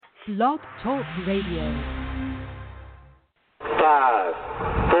Blog Talk Radio. 5,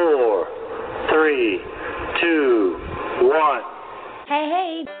 4, 3, 2, 1.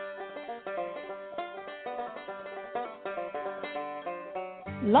 Hey.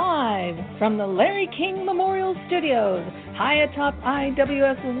 Live from the Larry King Memorial Studios, high atop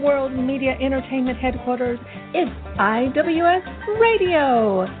IWS World Media Entertainment Headquarters, it's IWS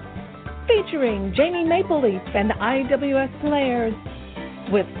Radio, featuring Jamie Mapleleaf and IWS Players,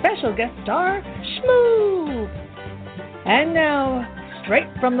 with special guest star Shmoo. And now, straight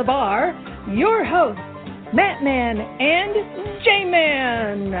from the bar, your hosts, Matt Man and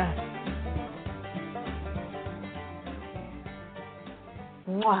J-Man.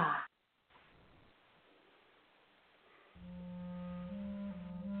 Mwah.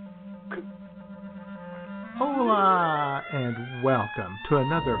 Hola, and welcome to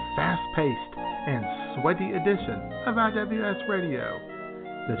another fast-paced and sweaty edition of IWS Radio,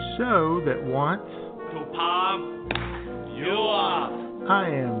 the show that wants to pump you up. I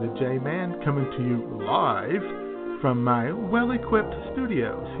am the J-Man, coming to you live from my well-equipped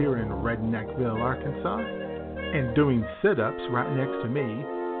studios here in Redneckville, Arkansas, and doing sit-ups right next to me,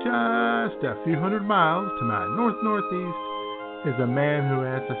 just a few hundred miles to my north-northeast, is a man who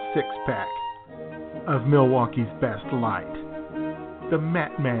has a six-pack of Milwaukee's best light, the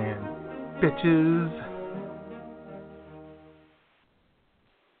Matt Man, bitches.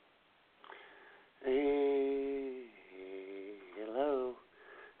 Hey, hello,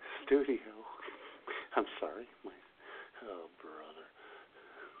 studio. I'm sorry, brother.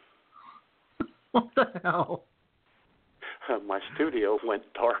 What the hell? My studio went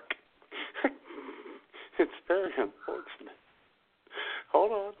dark. It's very unfortunate.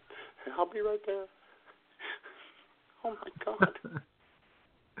 Hold on, I'll be right there. Oh my God.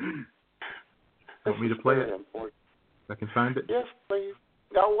 Want me to play it? I can find it? Yes, please.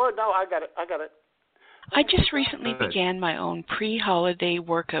 No, I got it. I just recently began my own pre-holiday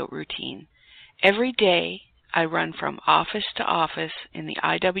workout routine. Every day, I run from office to office in the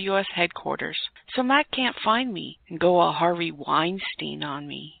IWS headquarters, so Matt can't find me and go all Harvey Weinstein on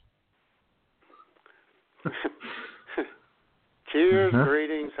me. Cheers,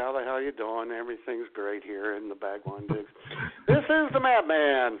 greetings, how the hell you doing? Everything's great here in the Bagwine Digs. This is the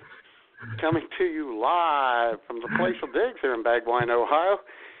Madman, coming to you live from the Palatial Digs here in Bagwine, Ohio.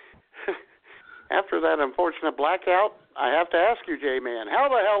 After that unfortunate blackout, I have to ask you, J-Man, how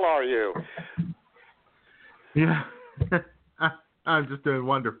the hell are you? Yeah, I'm just doing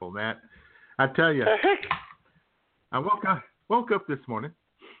wonderful, Matt. I tell you, I woke up this morning.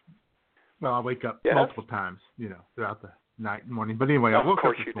 Well, I wake up multiple times, throughout the night and morning. But anyway, I woke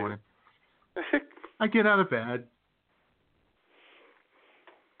up this morning. I get out of bed.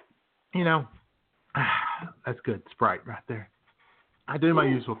 That's good Sprite right there. I do my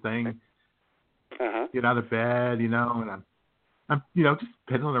usual thing. Get out of bed, and I'm just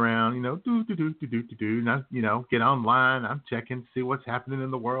pedaling around, do, and I, get online. I'm checking, see what's happening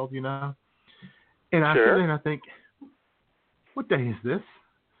in the world, And I sit there and I think, what day is this?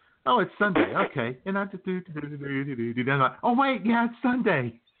 Oh, it's Sunday. Okay. And I just do. And I'm like, oh, wait, yeah, it's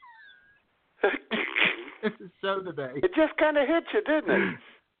Sunday. It's a show today. It just kind of hit you, didn't it?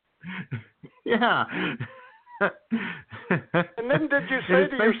 Yeah. And then did you say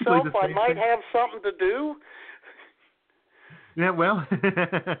to yourself, I might have something to do? Yeah, well,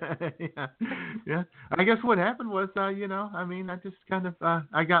 yeah. I guess what happened was, I just kind of,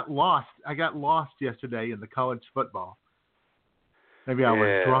 I got lost. I got lost yesterday in the college football. Maybe I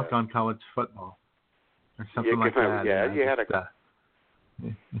was drunk on college football or something like that. Yeah, you had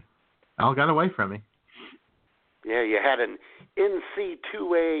all got away from me. Yeah, you had an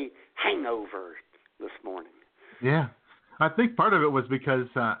NC2A hangover this morning. Yeah. I think part of it was because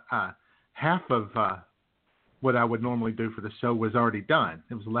half of what I would normally do for the show was already done.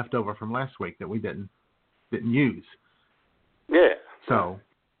 It was left over from last week that we didn't use. Yeah. So,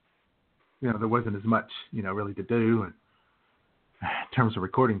 there wasn't as much, really to do. And in terms of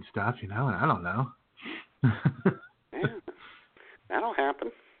recording stuff, and I don't know. Yeah, that'll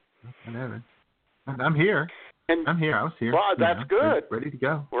happen. I'm here. I'm here. I was here. Well, that's good. Ready to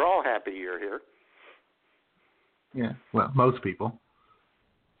go. We're all happy you're here. Yeah. Well, most people.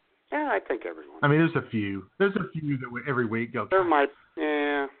 Yeah, I think everyone. I mean, there's a few that every week go. There might.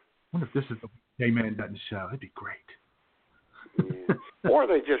 Yeah. I wonder if this is the J-Man doesn't show. That'd be great. Yeah. Or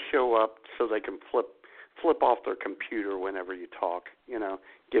they just show up so they can flip off their computer whenever you talk.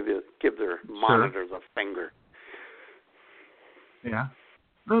 Give their monitor the finger. Yeah.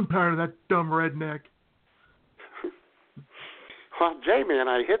 I'm tired of that dumb redneck. Well, J-Man,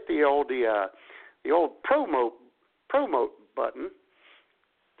 I hit the old promote button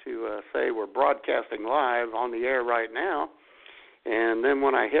to say we're broadcasting live on the air right now. And then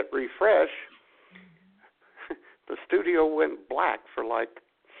when I hit refresh, the studio went black for like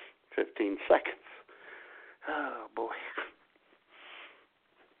 15 seconds. Oh, boy.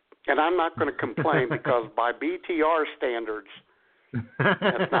 And I'm not going to complain because by BTR standards,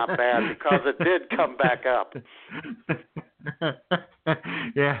 that's not bad because it did come back up.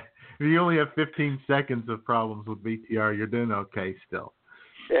 Yeah. If you only have 15 seconds of problems with BTR, you're doing okay still.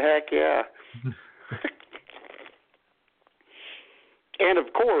 Heck yeah. And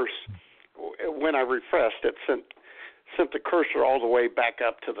of course, when I refreshed, it sent the cursor all the way back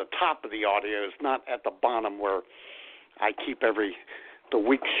up to the top of the audios, not at the bottom where I keep the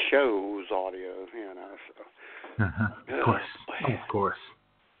week's show's audio, you know. So. Of course. Of course.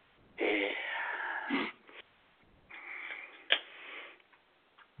 Yeah.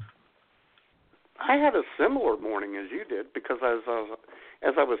 I had a similar morning as you did because as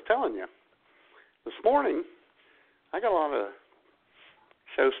I was telling you, this morning I got a lot of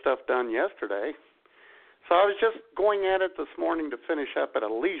show stuff done yesterday. So I was just going at it this morning to finish up at a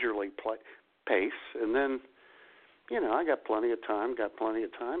leisurely pace, and then, you know, I got plenty of time.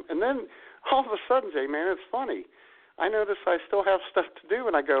 And then all of a sudden, Jay, man, it's funny. I notice I still have stuff to do,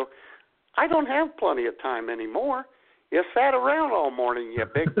 and I go, I don't have plenty of time anymore. You sat around all morning, you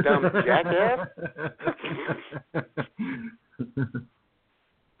big dumb jackass.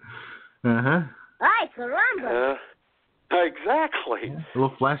 Ay, caramba. Exactly. Yeah. A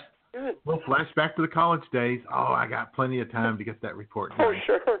little flashback to the college days. Oh, I got plenty of time to get that report done. Oh,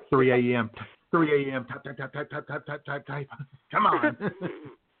 sure. 3 a.m. 3 a.m. Type. Come on.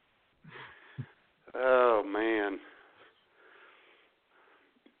 Oh, man.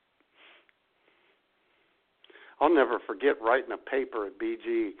 I'll never forget writing a paper at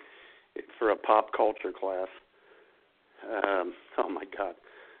BG for a pop culture class. Oh, my God.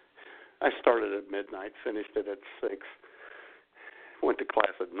 I started at midnight, finished it at 6. Went to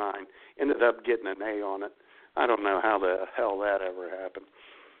class at 9. Ended up getting an A on it. I don't know how the hell that ever happened.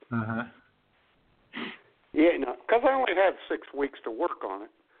 Uh-huh. Yeah, no, because I only had 6 weeks to work on it.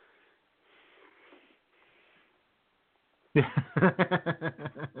 Yeah.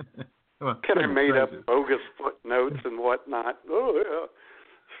 Well, and I made up bogus footnotes and whatnot. Oh,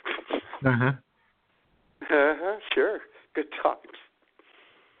 yeah. Uh-huh. Uh-huh, sure. Good times.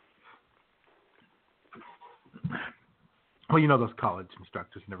 Well, you know those college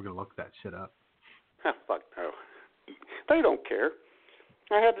instructors are never going to look that shit up. Fuck no. They don't care.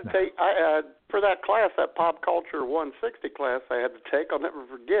 I had to take, for that class, that Pop Culture 160 class I had to take, I'll never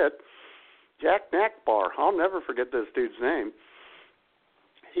forget, Jack Nackbar. I'll never forget this dude's name.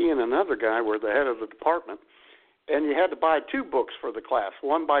 He and another guy were the head of the department, and you had to buy 2 books for the class,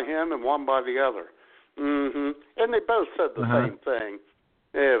 one by him and one by the other. Mm-hmm. And they both said the same thing.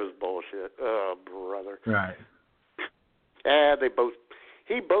 It was bullshit. Oh, brother. Right. Yeah,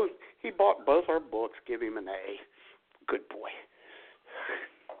 he bought both our books, give him an A. Good boy.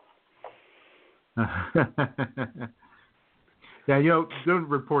 Yeah, you know, doing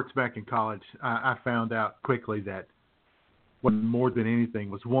reports back in college, I found out quickly that what more than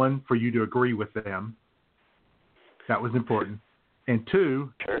anything was, 1, for you to agree with them. That was important. And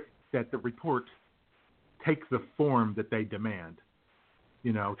 2, that the report take the form that they demand.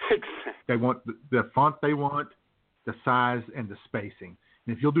 You know, they want the font they want, the size, and the spacing.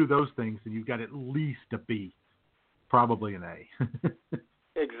 And if you'll do those things, then you've got at least a B, probably an A.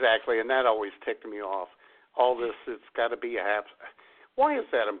 Exactly, and that always ticked me off. All this, it's got to be a half. Why is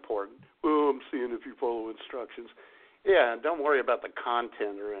that important? Oh, I'm seeing if you follow instructions. Yeah, don't worry about the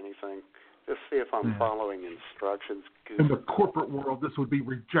content or anything. Just see if I'm following instructions. In the corporate world, this would be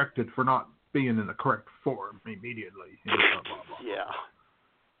rejected for not being in the correct form immediately. Blah, blah, blah, blah. Yeah.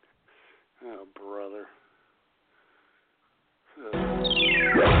 Oh, brother.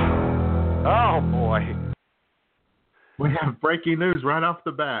 Oh, boy. We have breaking news right off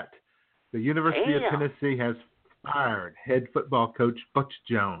the bat. The University of Tennessee has fired head football coach Butch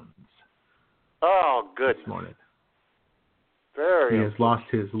Jones. Oh, good. This morning. He has lost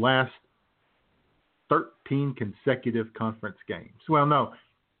his last 13 consecutive conference games. Well, no.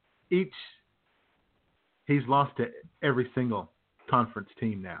 He's lost to every single conference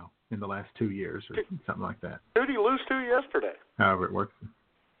team now in the last 2 years or something like that. Who did he lose to yesterday? However it works.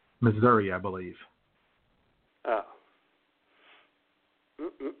 Missouri, I believe. Oh.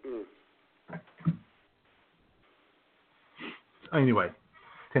 Anyway,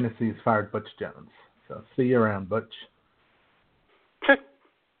 Tennessee has fired Butch Jones. So see you around, Butch.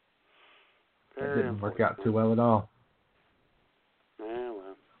 That didn't work out too well at all. Yeah,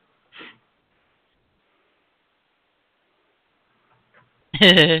 well.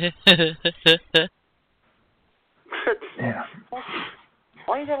 Yeah.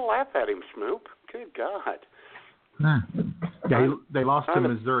 Why you gotta laugh at him, Smoop? Good God. Yeah, they lost to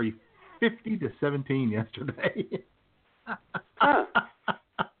Missouri 50-17 yesterday. Huh.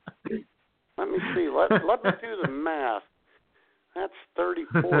 Let me see. Let me do the math. That's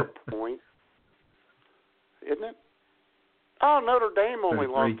 34 points, isn't it? Oh, Notre Dame only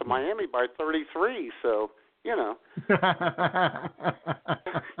lost to Miami by 33, so, you know.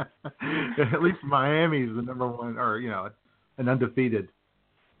 At least Miami's the number one, or, you know, an undefeated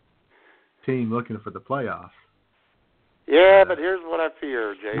team looking for the playoffs. Yeah, but here's what I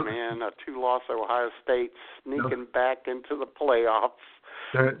fear, J-Man. A 2-loss Ohio State sneaking back into the playoffs.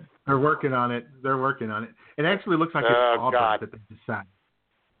 They're working on it. They're working on it. It actually looks like it's Auburn that they decided.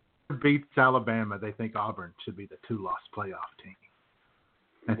 Beats Alabama, they think Auburn should be the 2-loss playoff team.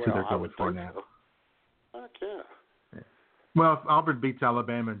 That's who they're going for now. So. Heck yeah. Well, if Auburn beats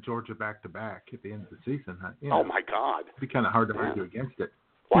Alabama and Georgia back-to-back at the end of the season, oh, my God. It'd be kind of hard to argue against it.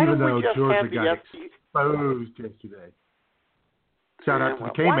 Why even don't though we just Georgia have got exposed yesterday. Shout out to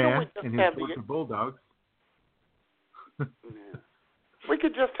the K-Man and his Georgia Bulldogs. We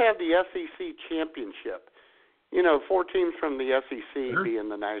could just have the SEC championship. You know, 4 teams from the SEC be in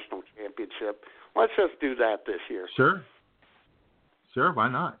the national championship. Let's just do that this year. Sure, why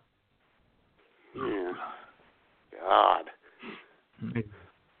not? Yeah. God.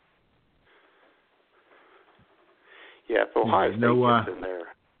 Yeah, if Ohio State gets in there,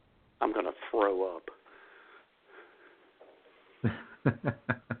 I'm going to throw up.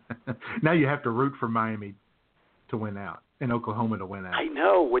 Now you have to root for Miami to win out and Oklahoma to win out. I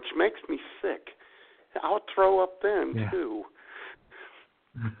know, which makes me sick. I'll throw up then, too.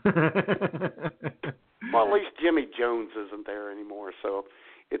 Well, at least Jimmy Jones isn't there anymore, so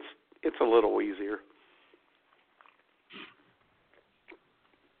it's a little easier.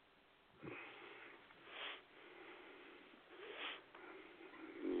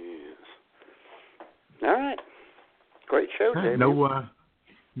 Yes. All right. Great show, David. No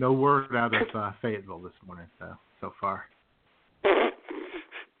word out of Fayetteville this morning, so far.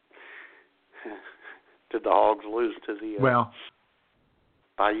 Did the Hogs lose to the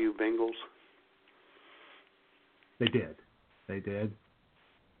Bayou Bengals? They did.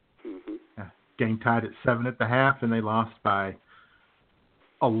 Mm-hmm. Game tied at 7 at the half, and they lost by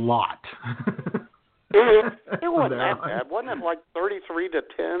a lot. It wasn't that bad. Wasn't it like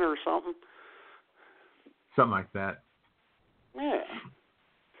 33-10 or something? Something like that. Yeah.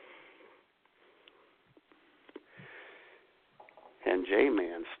 And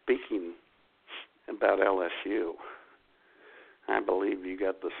J-Man, speaking about LSU, I believe you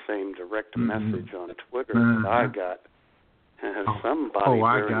got the same direct message on Twitter that I got. Somebody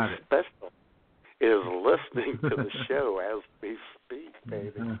very special is listening to the show as we speak,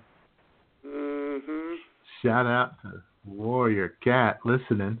 baby. Mm-hmm. Shout out to Warrior Cat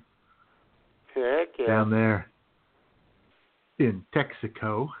listening. Heck yeah. Down there in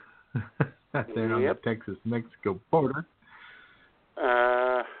Texaco, out there on the Texas-Mexico border.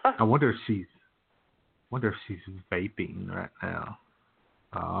 I wonder if she's vaping right now.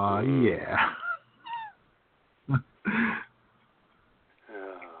 Oh, yeah.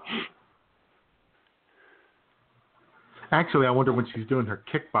 Actually, I wonder when she's doing her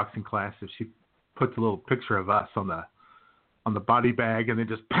kickboxing class if she puts a little picture of us on the body bag and then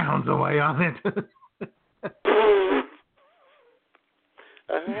just pounds away on it.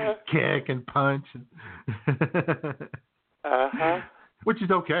 Kick and punch. Which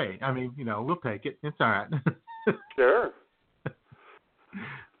is okay. I mean, you know, we'll take it. It's all right. Sure.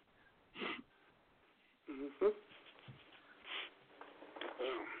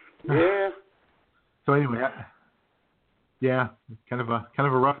 Yeah. So anyway, kind of a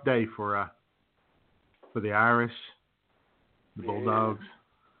rough day for the Irish, the Bulldogs,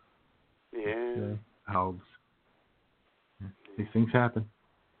 the Hogs. These things happen.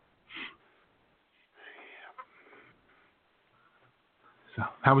 So,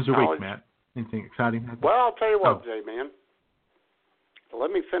 how was your week, Matt? Anything exciting? Well, I'll tell you what, J-Man.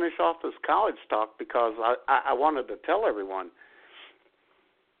 Let me finish off this college talk because I wanted to tell everyone.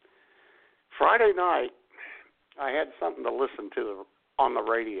 Friday night, I had something to listen to on the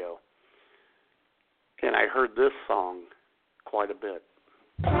radio, and I heard this song quite a bit.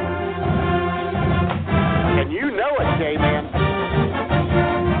 And you know it, J-Man.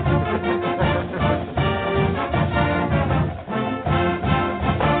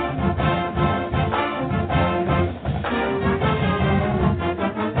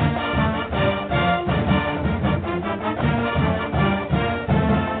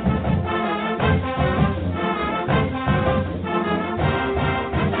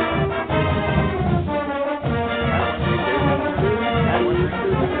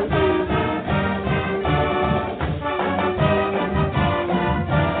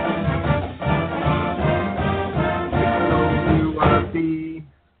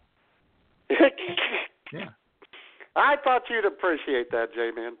 Yeah. I thought you'd appreciate that,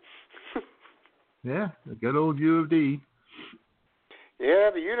 J-Man. Yeah, the good old U of D. Yeah,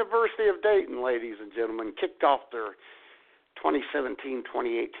 the University of Dayton, ladies and gentlemen, kicked off their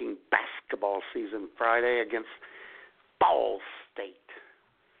 2017-2018 basketball season Friday against Ball State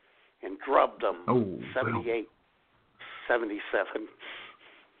and drubbed them 78-77.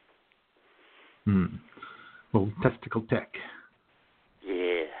 Old Testicle Tech.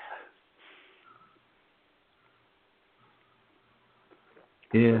 Yeah.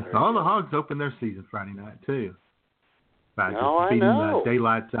 Yeah, all the Hogs opened their season Friday night, too. By just beating the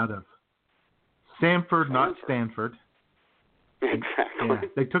daylights out of Samford, not Stanford. Exactly. Yeah,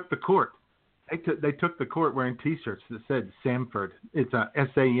 they took the court. They took the court wearing T-shirts that said Samford. It's a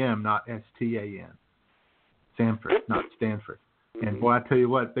S-A-M, not S-T-A-N. Samford, not Stanford. And boy, I tell you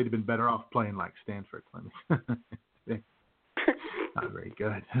what, they'd have been better off playing like Stanford. Not very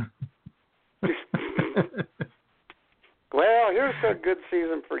good. Well, here's a good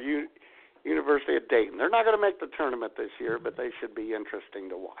season for University of Dayton. They're not going to make the tournament this year, but they should be interesting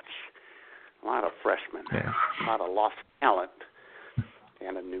to watch. A lot of freshmen, a lot of lost talent,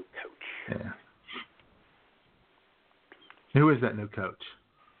 and a new coach. Yeah. Who is that new coach?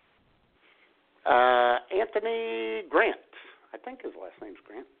 Anthony Grant. I think his last name's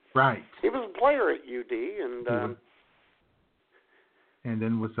Grant. Right. He was a player at UD, and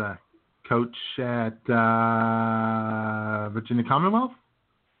then was a coach at Virginia Commonwealth.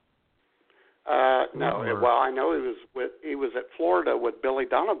 No. Well, I know he was at Florida with Billy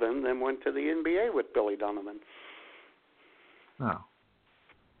Donovan, then went to the NBA with Billy Donovan. Oh,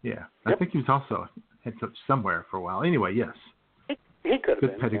 yeah. I think he was also head coach somewhere for a while. Anyway, yes. He could have been.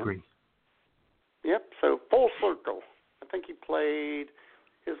 Good pedigree. Yeah. Yep. So full circle. I think he played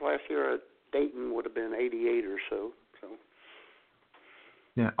his last year at Dayton would have been 88 or so.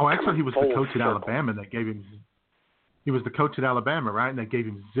 Yeah. Oh, actually, he was the coach at Alabama. And they gave him. He was the coach at Alabama, right? And they gave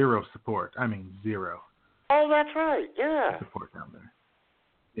him zero support. I mean, zero. Oh, that's right. Yeah. Support down there.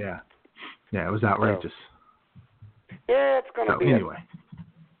 Yeah. Yeah, it was outrageous. Yeah, it's going to be anyway.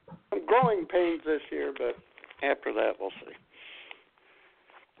 Some growing pains this year, but after that, we'll see.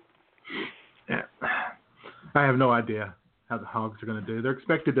 Yeah. I have no idea how the Hogs are going to do. They're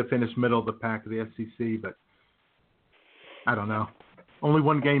expected to finish middle of the pack of the SEC, but I don't know. Only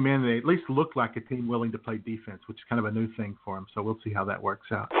one game in, they at least look like a team willing to play defense, which is kind of a new thing for them. So we'll see how that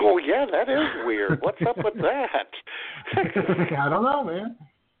works out. Oh, yeah, that is weird. What's up with that? I don't know, man.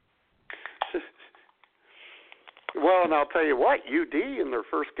 Well, and I'll tell you what, UD in their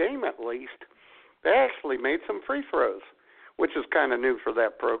first game at least, they actually made some free throws, which is kind of new for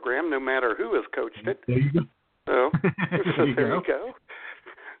that program, no matter who has coached it. There you go. So, there you go.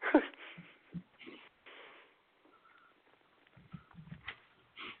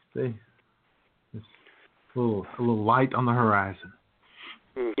 See, it's a little light on the horizon.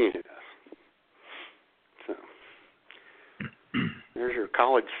 Yes. So, there's your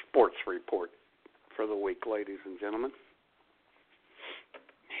college sports report for the week, ladies and gentlemen.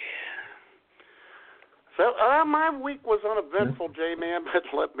 So, my week was uneventful, J-Man, but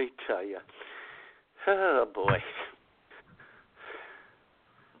let me tell you. Oh, boy.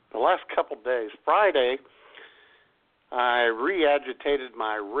 The last couple days, Friday, I re-agitated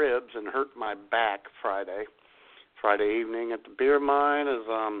my ribs and hurt my back Friday evening at the beer mine as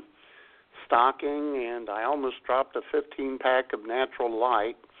I'm stocking, and I almost dropped a 15-pack of Natural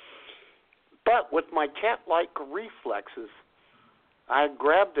Light. But with my cat-like reflexes, I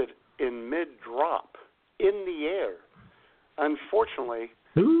grabbed it in mid-drop, in the air. Unfortunately,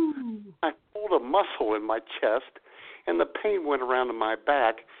 I pulled a muscle in my chest, and the pain went around to my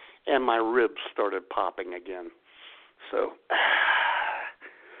back, and my ribs started popping again. So,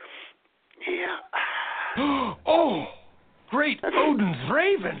 yeah. Oh, great Odin's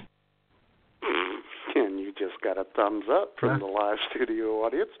Raven. And you just got a thumbs up from the live studio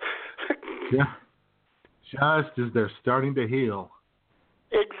audience. Yeah. Just as they're starting to heal.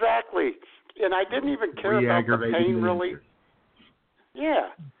 Exactly. And I didn't even care about the pain, really. Yeah.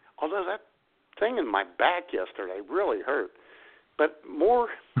 Although that thing in my back yesterday really hurt. But more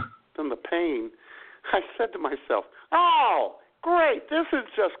than the pain, I said to myself, oh, great, this is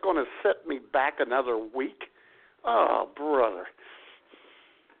just going to set me back another week. Oh, brother.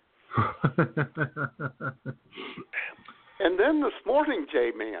 And then this morning,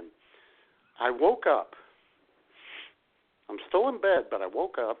 J-Man, I woke up. I'm still in bed, but I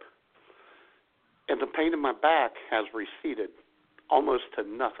woke up, and the pain in my back has receded almost to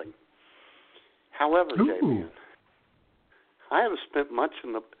nothing. However, J-Man, I have spent much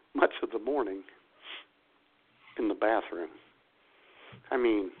of the morning in the bathroom. I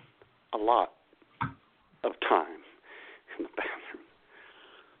mean, a lot of time in the bathroom.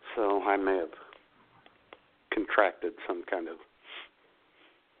 So I may have contracted some kind of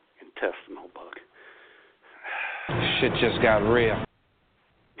intestinal bug. Shit just got real.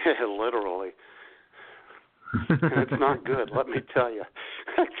 Literally. And it's not good, let me tell you.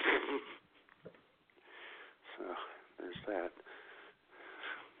 So there's that.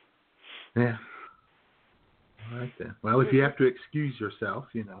 Yeah. All right then. Well, if you have to excuse yourself,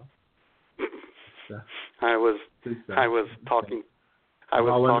 you know. I was talking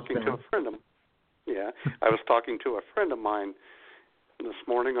to a friend of I was talking to a friend of mine this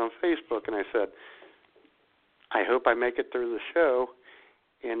morning on Facebook, and I said, I hope I make it through the show,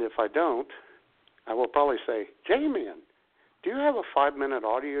 and if I don't, I will probably say, J-Man, do you have a 5-minute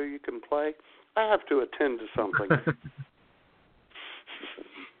audio you can play? I have to attend to something.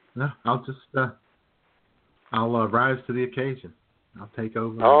 No, I'll just I'll rise to the occasion. I'll take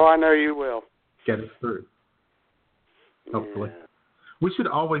over. Oh, I know you will. Get us through. Hopefully. Yeah. We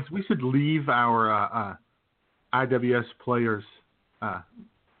should leave our IWS players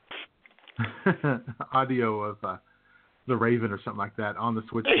audio of the Raven or something like that on the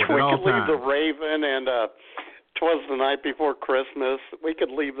switchboard at all times. We could leave the Raven and 'Twas the Night Before Christmas. We could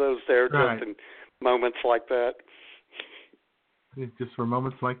leave those there just in moments like that. Just for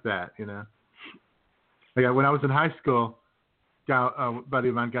moments like that, you know. Like when I was in high school, a buddy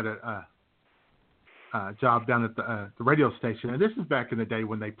of mine got a job down at the radio station, and this is back in the day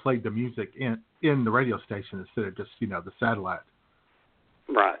when they played the music in the radio station instead of just the satellite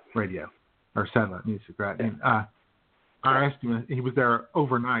radio or satellite music, right? And I asked him, he was there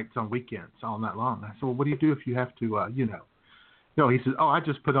overnights on weekends all night long. I said, well, what do you do if you have to, No, he said, I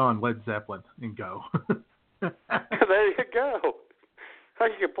just put on Led Zeppelin and go. There you go.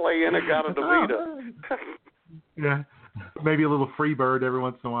 You can play In-A-Gadda-Da-Vida. Yeah. Maybe a little Freebird every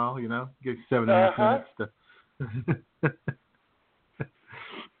once in a while, Get 7.5 minutes to...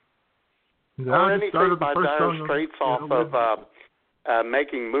 Or anything by Dire Straits off of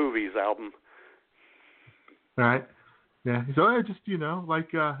Making Movies album. Right. Yeah. So just,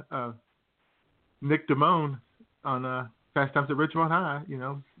 like Nick Damone on Fast Times at Ridgemont High,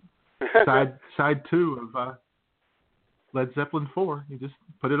 side 2 of Led Zeppelin 4. You just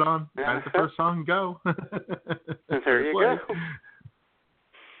put it on at the first song and go. There you go.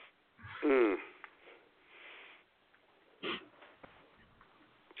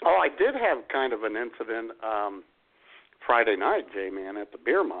 Oh, I did have kind of an incident Friday night, J-Man, at the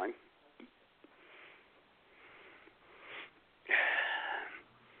beer mine.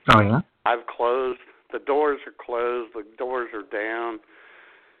 Oh, yeah? I've closed. The doors are closed. The doors are down.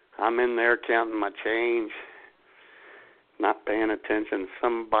 I'm in there counting my change, not paying attention.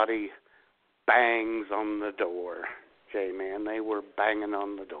 Somebody bangs on the door. J-Man, they were banging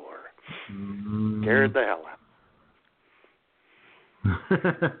on the door. Scared the hell out.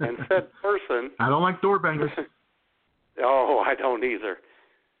 And said person... I don't like door bangers. Oh, I don't either.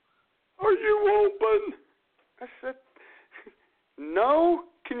 Are you open? I said, no.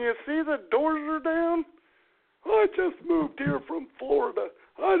 Can you see the doors are down? I just moved here from Florida.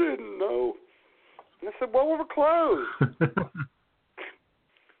 I didn't know. I said, well, we're closed.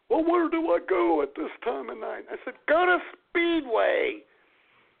 Well, where do I go at this time of night? I said, go to Speedway.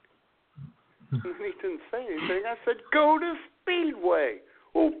 And he didn't say anything. I said, go to Speedway.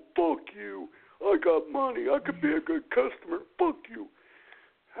 Oh, fuck you. I got money. I could be a good customer. Fuck you.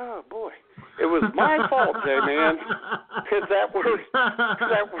 Oh, boy. It was my fault, J-Man, that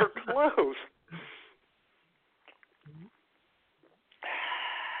we're closed.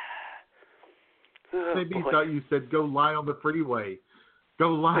 Maybe he thought you said, go lie on the freeway. Go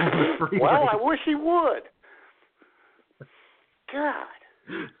lie on the freeway. Well, I wish he would. God.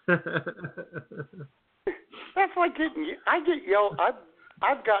 That's like I get yelled.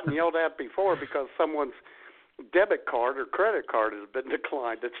 I've gotten yelled at before because someone's debit card or credit card has been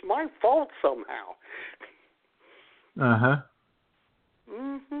declined. It's my fault somehow. Mhm.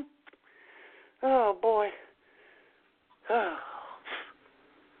 Oh boy. Oh.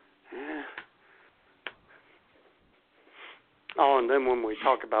 Yeah. Oh, and then when we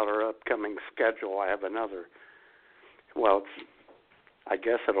talk about our upcoming schedule, I have another. Well, I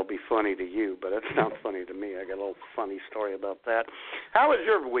guess it'll be funny to you, but it's not funny to me. I got a little funny story about that. How has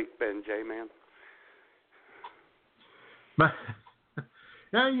your week been, J-Man?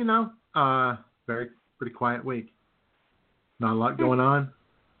 Yeah, pretty quiet week. Not a lot going on.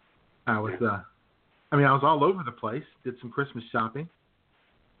 I was all over the place. Did some Christmas shopping.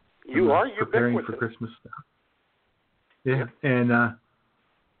 You've preparing been for it. Christmas stuff. Yeah, and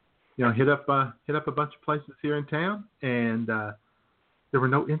hit up a bunch of places here in town, and there were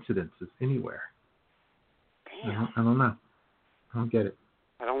no incidences anywhere. Damn. I don't know. I don't get it.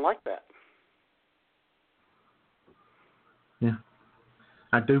 I don't like that. Yeah.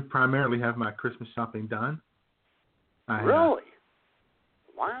 I do primarily have my Christmas shopping done. Really?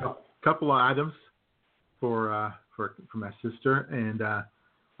 Wow. A couple of items for my sister, and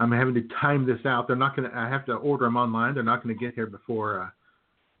I'm having to time this out. They're not going to. I have to order them online. They're not going to get here before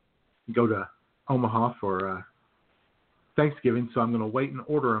go to Omaha for Thanksgiving. So I'm going to wait and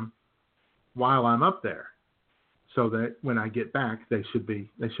order them while I'm up there, so that when I get back, they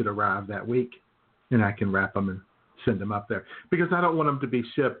should arrive that week, and I can wrap them and send them up there, because I don't want them to be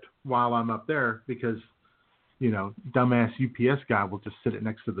shipped while I'm up there, because dumbass UPS guy will just sit it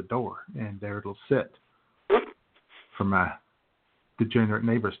next to the door, and there it'll sit for my degenerate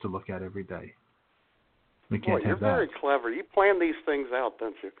neighbors to look at every day. We can't have that. You're very clever. You plan these things out,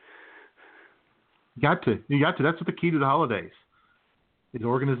 don't you? You got to. That's what the key to the holidays is: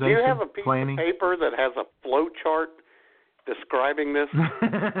 organization, planning. Do you have a piece planning. of paper that has a flow chart describing this?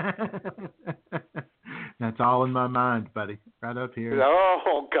 That's all in my mind, buddy. Right up here.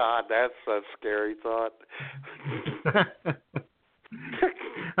 Oh, God, that's a scary thought.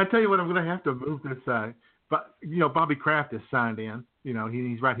 I tell you what, I'm going to have to move this. But Bobby Kraft is signed in.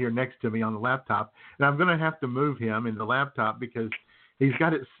 He's right here next to me on the laptop, and I'm going to have to move him in the laptop because he's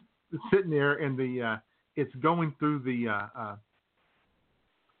got it sitting there, and it's going through the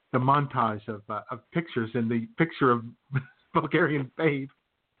montage of pictures, and the picture of Bulgarian Babe.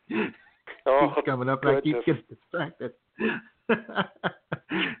 Keeps coming up, and I keep getting distracted.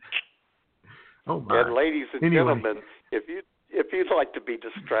 Oh my! And ladies and gentlemen, if you'd like to be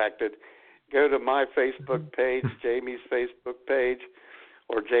distracted, go to my Facebook page, Jamie's Facebook page,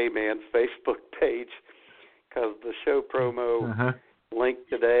 or J-Man's Facebook page, because the show promo link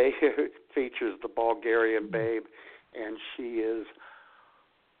today features the Bulgarian Babe, and she is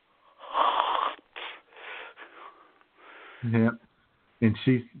hot. Yeah. And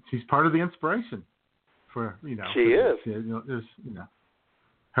she's part of the inspiration for She is. There's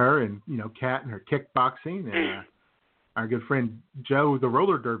her and Kat and her kickboxing, and our good friend Jo, the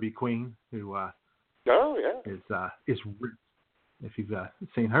roller derby queen, who is if you've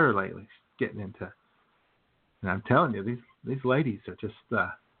seen her lately, she's getting into. And I'm telling you, these ladies are just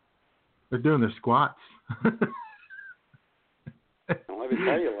they're doing their squats. Well, let me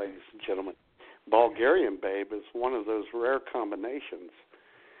tell you, ladies and gentlemen, Bulgarian Babe is one of those rare combinations.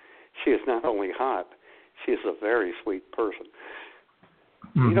 She is not only hot, she is a very sweet person.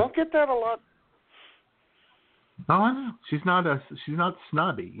 Mm-hmm. You don't get that a lot. Oh, I know. She's not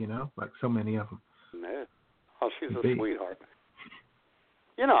snobby, like so many of them. No. Oh, she's a sweetheart.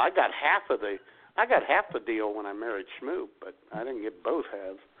 I got half the deal when I married Schmoop, but I didn't get both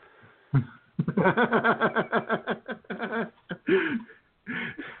halves.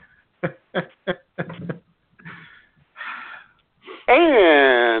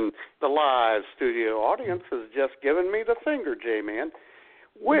 And the live studio audience has just given me the finger, J-Man,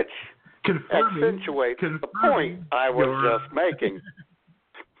 which accentuates the point I was just making.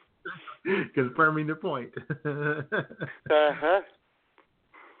 Confirming the point.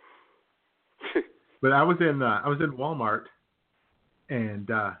 But I was in Walmart, and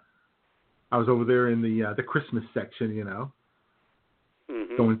I was over there in the Christmas section,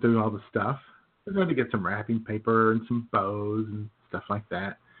 going through all the stuff. I had to get some wrapping paper and some bows and stuff like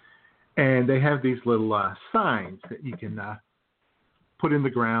that. And they have these little signs that you can put in the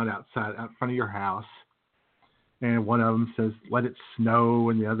ground out front of your house. And one of them says, "Let it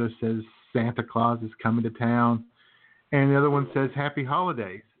snow," and the other says, "Santa Claus is coming to town." And the other one says, "Happy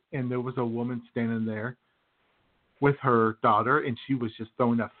Holidays." And there was a woman standing there with her daughter, and she was just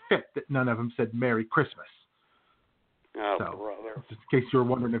throwing a fit that none of them said Merry Christmas. Oh, so, brother. Just in case you were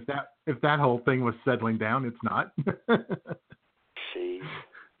wondering if that whole thing was settling down, it's not. Jeez.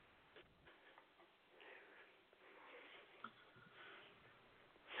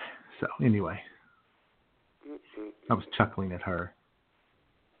 So anyway, I was chuckling at her.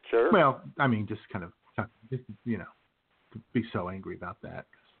 Sure. Well, I mean, just kind of, to be so angry about that.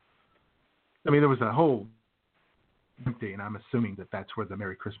 I mean, there was a whole empty, and I'm assuming that that's where the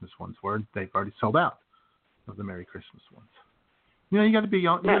Merry Christmas ones were. They've already sold out of the Merry Christmas ones. You got to be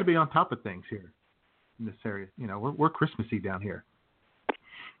on top of things here in this area. We're Christmassy down here.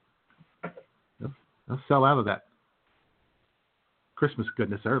 They'll sell out of that Christmas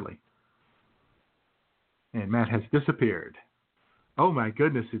goodness early. And Matt has disappeared. Oh my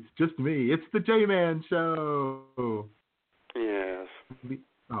goodness, it's just me. It's the J-Man Show. Yes.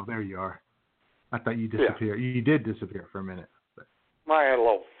 Oh, there you are. I thought you disappeared. Yeah. You did disappear for a minute. But... I had a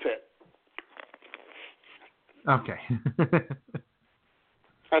little fit. Okay.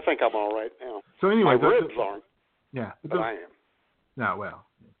 I think I'm all right now. So anyway, my ribs aren't. Yeah, but I am. No, well.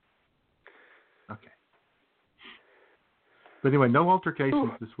 Okay. But anyway, no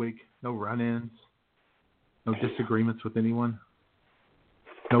altercations this week. No run-ins. No disagreements with anyone.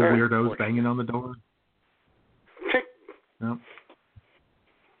 No weirdos banging on the door. No.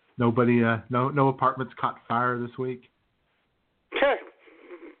 Nobody. No apartments caught fire this week.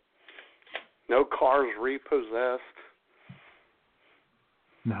 No cars repossessed.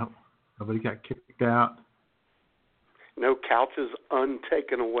 No. Nobody got kicked out. No couches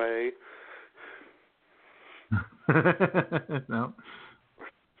untaken away. No.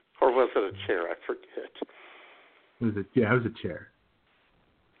 Or was it a chair? I forget. It was a chair.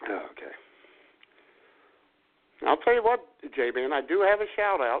 Oh, okay. I'll tell you what, J-Man, I do have a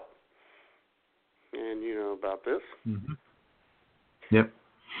shout-out. And you know about this. Mm-hmm. Yep.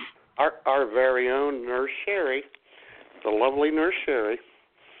 Our very own Nurse Sherry, the lovely Nurse Sherry.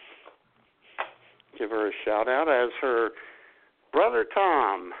 Give her a shout-out as her brother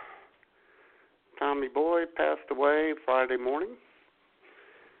Tommy Boy, passed away Friday morning.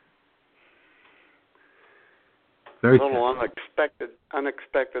 Very a little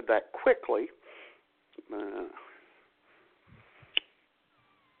unexpected that quickly.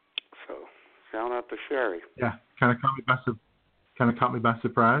 So, shout out to Sherry. Yeah, kind of caught me by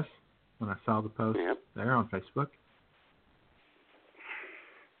surprise when I saw the post there on Facebook.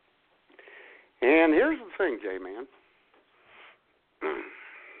 And here's the thing, J-Man.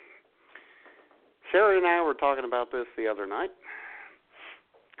 Sherry and I were talking about this the other night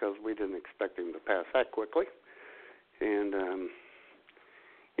because we didn't expect him to pass that quickly. And,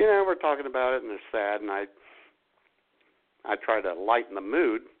 we're talking about it, and it's sad, and I try to lighten the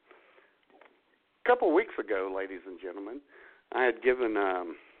mood. A couple of weeks ago, ladies and gentlemen, I had given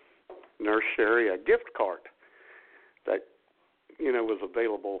Nurse Sherry a gift card that, was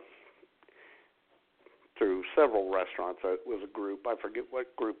available through several restaurants. It was a group. I forget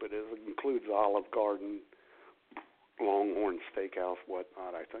what group it is. It includes Olive Garden, Longhorn Steakhouse,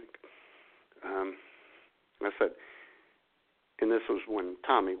 whatnot, I think. I said, and this was when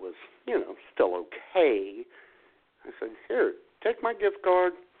Tommy was, still okay. I said, here, take my gift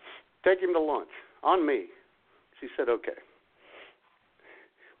card, take him to lunch, on me. She said, okay.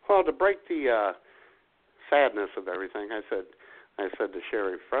 Well, to break the sadness of everything, I said to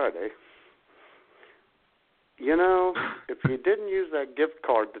Sherry Friday, if you didn't use that gift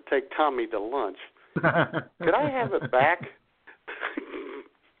card to take Tommy to lunch, could I have it back?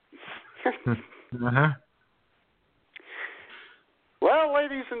 Uh-huh. Well,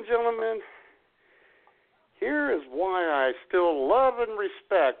 ladies and gentlemen, here is why I still love and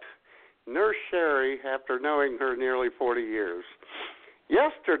respect Nurse Sherry after knowing her nearly 40 years.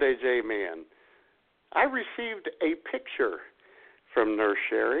 Yesterday, J-Man, I received a picture from Nurse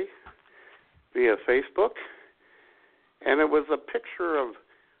Sherry via Facebook, and it was a picture of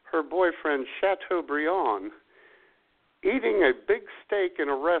her boyfriend, Chateaubriand, eating a big steak in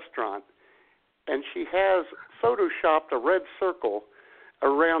a restaurant, and she has photoshopped a red circle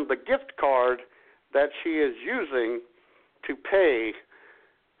around the gift card that she is using to pay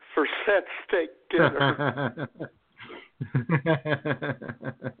for said steak dinner.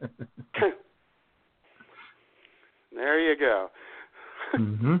 There you go.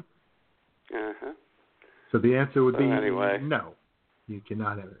 Mm-hmm. Uh-huh. So the answer would be anyway. No. You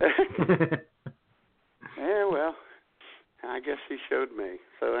cannot have it. Yeah, well, I guess she showed me.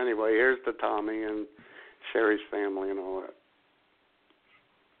 So anyway, here's to Tommy and Sherry's family and all that.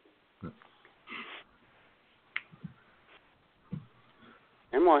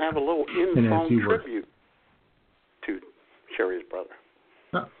 And we'll have a little in-phone tribute to Sherry's brother.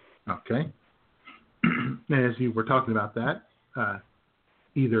 Oh, okay. As you were talking about that,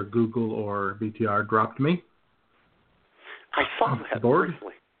 either Google or BTR dropped me. I saw that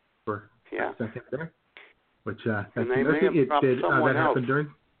briefly. For a second there. Which and they may have dropped someone that else. happened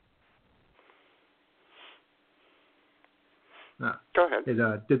during. Go ahead.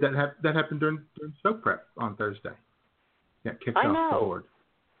 Did that happen during show prep on Thursday? Got kicked off the board.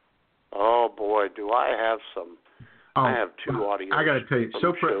 Oh boy, do I have some! I have two audios. I got to tell you,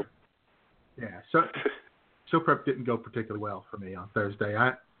 show prep. Yeah, show prep didn't go particularly well for me on Thursday.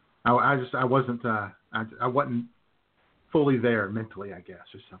 I wasn't fully there mentally, I guess,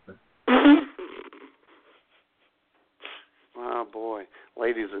 or something. Oh boy,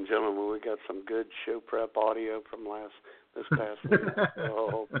 ladies and gentlemen, we got some good show prep audio from this past week.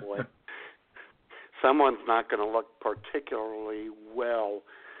 Oh boy, someone's not going to look particularly well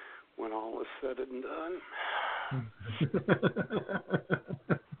when all is said and done.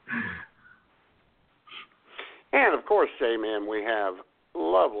 And of course, J-Man, we have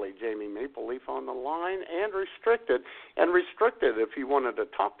lovely Jamie Mapleleaf on the line, and restricted. And restricted, if you wanted to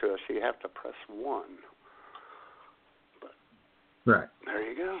talk to us, you have to press 1. But right. There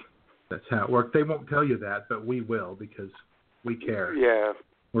you go. That's how it works. They won't tell you that, but we will because we care. Yeah.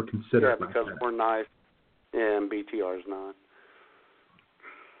 We're considerate. Yeah, because we're nice, and BTR's not.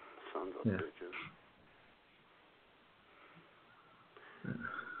 Sons of bitches.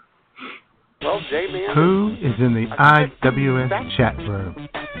 Well, J-Man. Who is in the IWS chat room?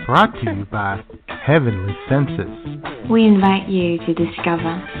 Brought to you by Heavenly Senses. We invite you to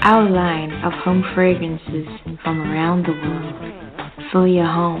discover our line of home fragrances from around the world. Fill your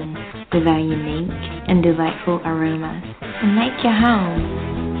home with our unique and delightful aromas and make your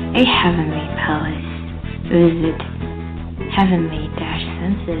home a heavenly palace. Visit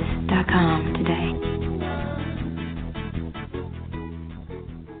heavenly-senses.com today.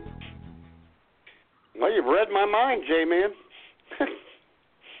 Well, you've read my mind, J-Man.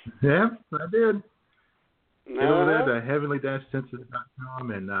 Yeah, I did. No. Get over there to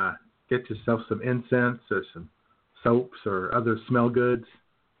heavenly-senses.com and get yourself some incense or some soaps or other smell goods.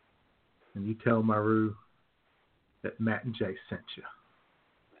 And you tell Maru that Matt and Jay sent you.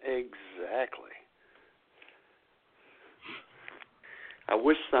 Exactly. I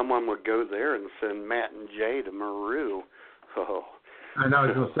wish someone would go there and send Matt and Jay to Maru. Oh. I know, I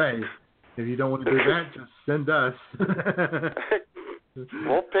was going to say, if you don't want to do that, just send us.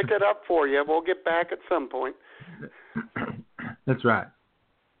 We'll pick it up for you. We'll get back at some point. That's right.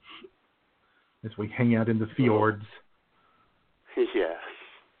 As we hang out in the fjords. Yes.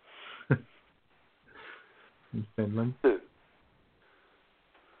 In Finland.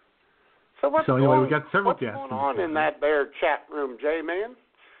 So anyway, we got several guests. What's going on in that there chat room, J-Man?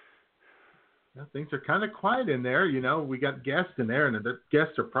 Well, things are kind of quiet in there. You know, we got guests in there, and the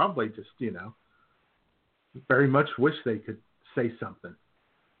guests are probably just, very much wish they could say something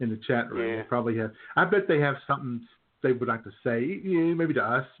in the chat room. Yeah. They probably have. I bet they have something they would like to say, maybe to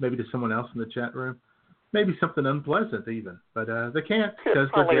us, maybe to someone else in the chat room, maybe something unpleasant even. But they can't because they're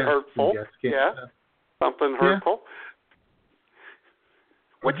probably guests. hurtful. Guests can't, yeah, something hurtful,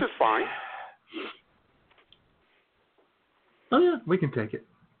 which is fine. Oh yeah, we can take it.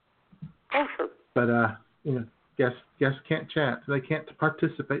 Oh sure. But guests can't chat. They can't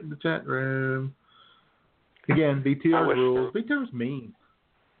participate in the chat room. Again, BTR rules. BTR's mean.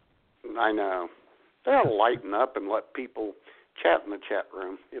 I know. They'll lighten up and let people chat in the chat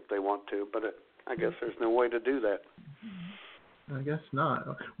room if they want to, but I guess there's no way to do that. I guess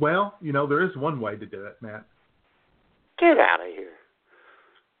not. Well, there is one way to do it, Matt. Get out of here.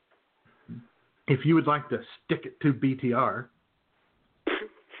 If you would like to stick it to BTR,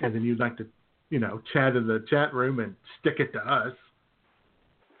 and then you'd like to, chat in the chat room and stick it to us,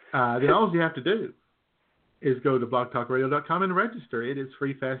 then all you have to do is go to blogtalkradio.com and register. It is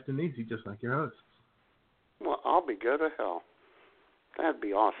free, fast, and easy, just like your hosts. Well, I'll be go to hell. That'd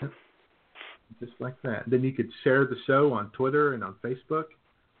be awesome. Just like that. Then you could share the show on Twitter and on Facebook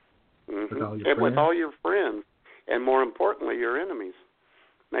with all your friends. With all your friends, and more importantly, your enemies.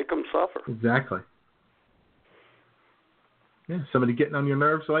 Make them suffer. Exactly. Yeah, somebody getting on your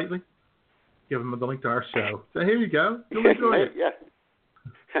nerves lately? Give them the link to our show. So here you go. You'll enjoy it. Yeah.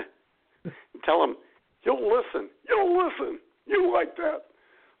 Tell them, you'll listen. You like that.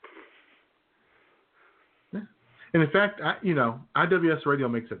 Yeah. And in fact, IWS Radio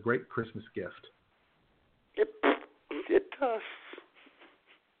makes a great Christmas gift. It does.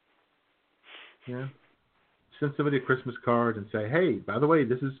 Yeah. Send somebody a Christmas card and say, hey, by the way,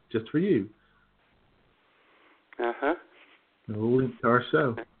 this is just for you. Uh-huh. And we'll link to our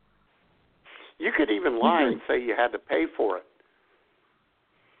show. You could even lie and say you had to pay for it.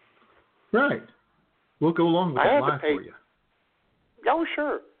 Right. We'll go along with that lie for you. Oh,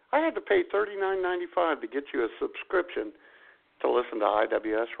 sure. I had to pay $39.95 to get you a subscription to listen to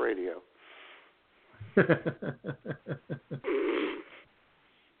IWS Radio.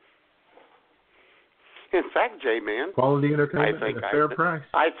 In fact, J-Man, quality entertainment at a fair price.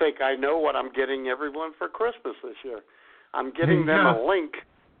 I think I know what I'm getting everyone for Christmas this year. I'm getting them a link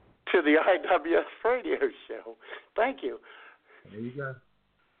to the IWS Radio show. Thank you. There you go.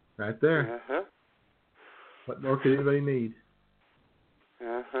 Right there. Uh-huh. What more could anybody need?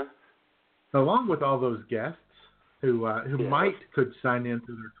 Uh-huh. Along with all those guests who could sign in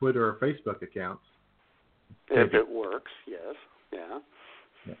through their Twitter or Facebook accounts. If it works, yes. Yeah.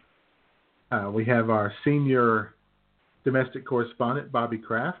 We have our senior domestic correspondent, Bobby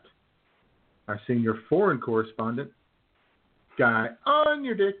Kraft. Our senior foreign correspondent, Guy on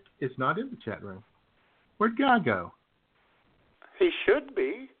your dick, is not in the chat room. Where'd Guy go? He should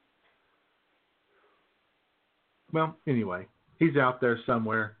be. Well, anyway, He's out there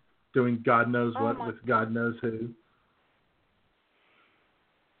somewhere doing God knows what with God knows who.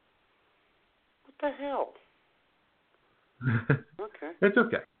 What the hell? Okay. It's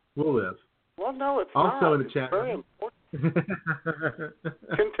okay. We'll live. Well, no, it's also not. In the chat. Very important.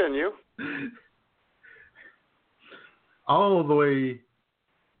 Continue. All the way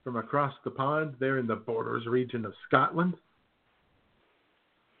from across the pond, there in the Borders region of Scotland,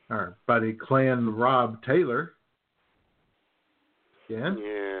 our buddy Clan Rob Taylor. Again.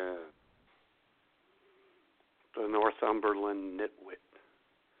 Yeah. The Northumberland nitwit.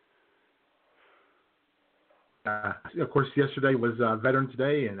 Of course, yesterday was Veterans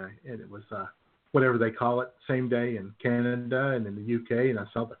Day, and it was whatever they call it, same day in Canada and in the UK. And I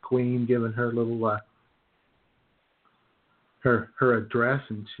saw the Queen giving her little her address,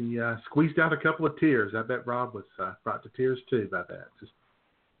 and she squeezed out a couple of tears. I bet Rob was brought to tears too by that. Just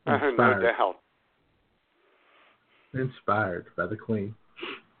inspired. No doubt. Inspired by the Queen.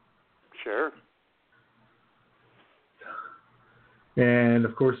 Sure. And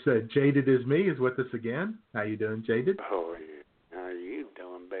of course, Jaded is me is with us again. How you doing, Jaded? Oh, how are you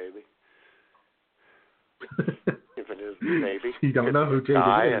doing, baby? If it is baby, you don't know who Jaded is.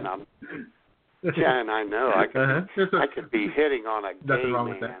 And and I know I could be hitting on a nothing gay wrong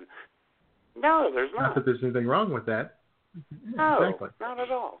man. with that. No, there's not. Not that there's anything wrong with that. No, exactly. Not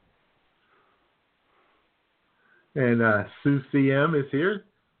at all. And Sue CM is here,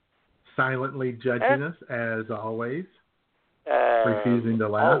 silently judging us as always. Refusing to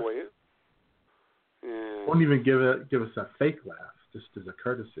laugh. Always. Yeah. Won't even give us a fake laugh, just as a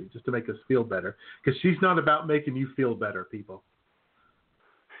courtesy, just to make us feel better. Because she's not about making you feel better, people.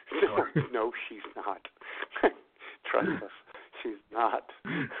 No, she's not. Trust us, she's not.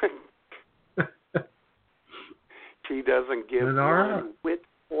 She doesn't give one whit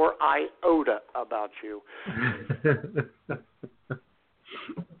or iota about you.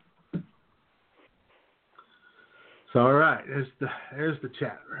 So, all right, there's the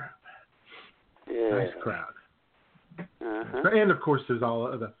chat room. Yeah. Nice crowd. Uh-huh. And, of course, there's all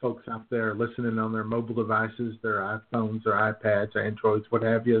of the folks out there listening on their mobile devices, their iPhones, their iPads, their Androids, what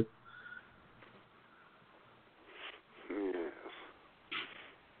have you. Yes.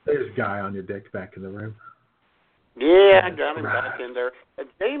 There's a guy on your dick back in the room. Yeah, I got him back in there.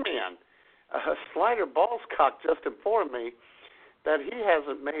 Damien, Slider Ballscock just informed me that he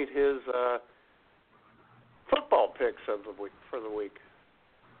hasn't made his football picks of the week for the week.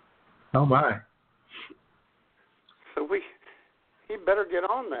 Oh my! So he better get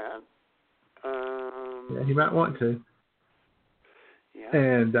on that. Yeah, he might want to. Yeah.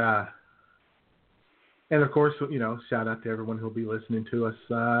 And of course, shout out to everyone who'll be listening to us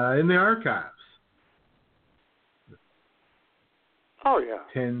in the archives. Oh yeah.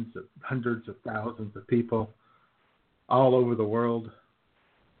 Tens of hundreds of thousands of people all over the world.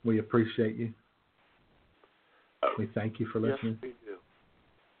 We appreciate you. We thank you for listening. Yes, we do.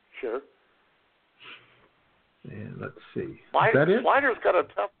 Sure. And let's see. Is that it? Slider's got a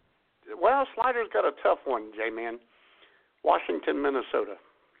tough one, J-Man. Washington, Minnesota.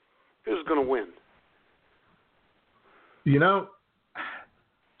 Who's going to win?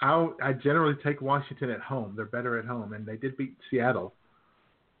 I generally take Washington at home. They're better at home, and they did beat Seattle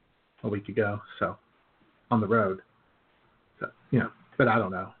a week ago, so on the road. So, but I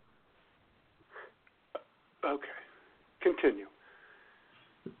don't know. Okay. Continue.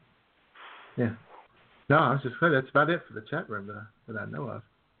 Yeah. No, I was just saying that's about it for the chat room that I know of.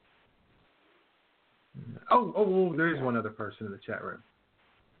 Oh, there is one other person in the chat room.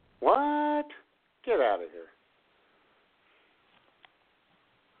 What? Get out of here.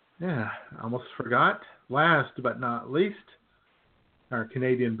 Yeah, I almost forgot. Last but not least, our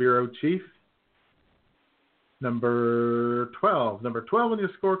Canadian Bureau Chief, number 12. Number 12 on your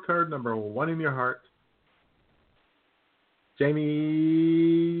scorecard, number 1 in your heart,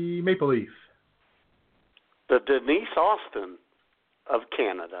 Jamie Mapleleaf. The Denise Austin of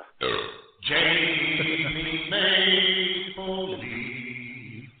Canada. Jamie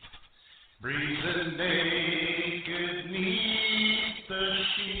Mapleleaf, breathing naked neath the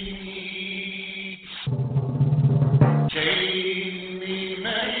sheets. Jamie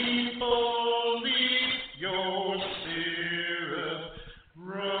Mapleleaf, your syrup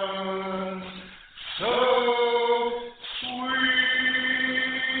runs so sweet.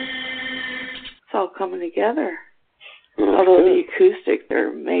 It's all coming together. Although the acoustics are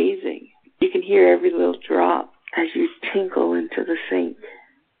amazing. You can hear every little drop as you tinkle into the sink.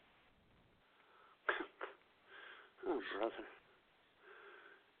 Oh, brother.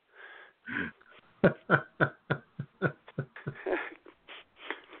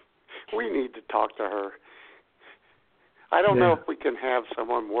 We need to talk to her. I don't know if we can have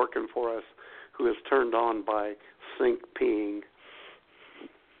someone working for us who is turned on by sink peeing.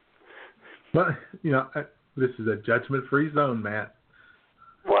 But, this is a judgment-free zone, Matt.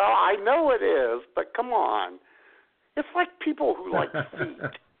 Well, I know it is, but come on. It's like people who like feet.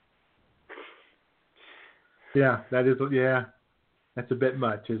 Yeah, that's a bit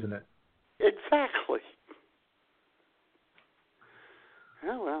much, isn't it? Exactly.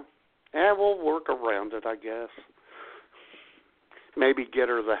 Oh, well. Yeah, we'll work around it, I guess. Maybe get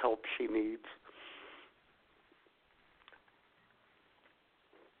her the help she needs.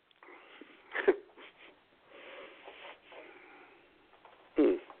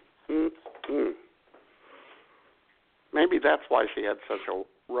 Maybe that's why she had such a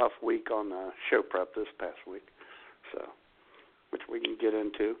rough week on the show prep this past week, so which we can get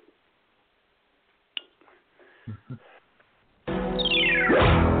into.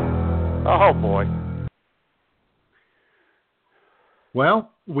 Oh, boy.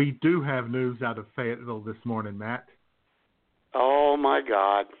 Well, we do have news out of Fayetteville this morning, Matt. Oh, my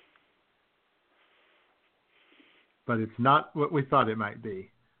God. But it's not what we thought it might be.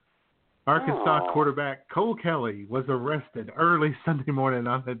 Arkansas quarterback Cole Kelly was arrested early Sunday morning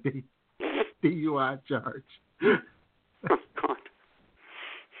on a DUI charge. Oh, God.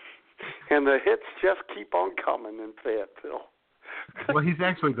 And the hits just keep on coming in Fayetteville. Well, he's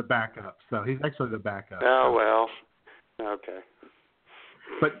actually the backup. Oh, well. Okay.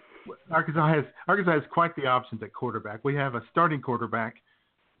 But Arkansas has quite the options at quarterback. We have a starting quarterback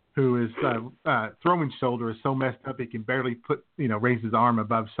who is throwing shoulder is so messed up he can barely raise his arm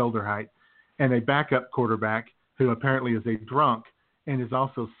above shoulder height, and a backup quarterback who apparently is a drunk and is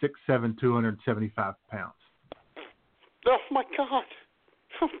also 6'7", 275 pounds. Oh, my God.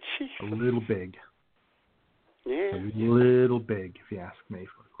 Oh, jeez. A little big. Yeah. A little big, if you ask me.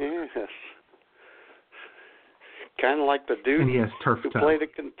 Yes. Kind of like the dude who played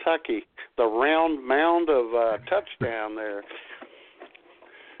at Kentucky, the round mound of touchdown there.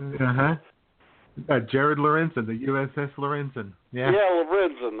 Jared Lorenzen, the USS Lorenzen. Yeah,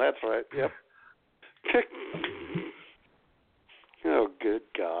 Lorenzen, that's right. Yep. Oh, good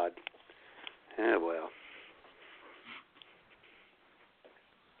God. Yeah, well.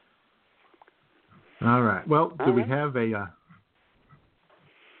 All right. Well, do we have a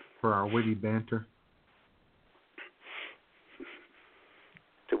for our witty banter?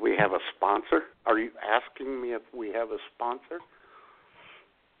 Do we have a sponsor? Are you asking me if we have a sponsor?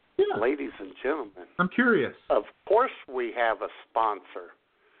 Yeah. Ladies and gentlemen. I'm curious. Of course we have a sponsor.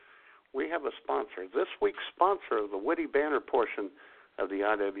 We have a sponsor. This week's sponsor of the Witty Banter portion of the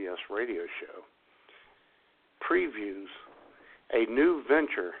IWS Radio Show previews a new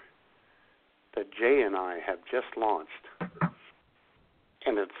venture that Jay and I have just launched.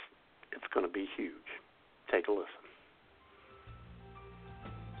 And it's going to be huge. Take a listen.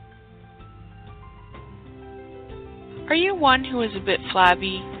 Are you one who is a bit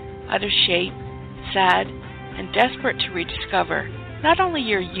flabby, out of shape, sad, and desperate to rediscover not only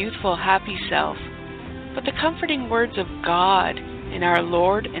your youthful, happy self, but the comforting words of God in our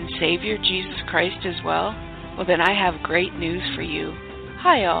Lord and Savior Jesus Christ as well? Well, then I have great news for you.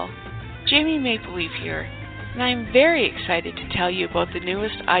 Hi all, Jamie Mapleleaf here, and I am very excited to tell you about the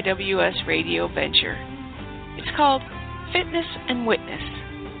newest IWS Radio venture. It's called Fitness and Witness.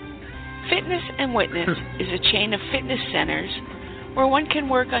 Fitness and Witness is a chain of fitness centers where one can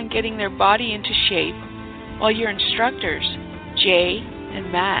work on getting their body into shape while your instructors, Jay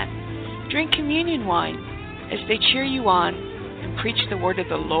and Matt, drink communion wine as they cheer you on and preach the word of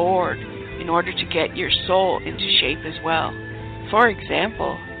the Lord in order to get your soul into shape as well. For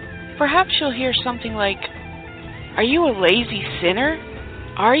example, perhaps you'll hear something like, "Are you a lazy sinner?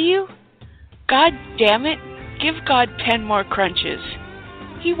 Are you? God damn it, give God 10 more crunches.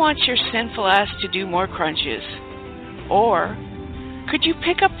 He wants your sinful ass to do more crunches." Or, "Could you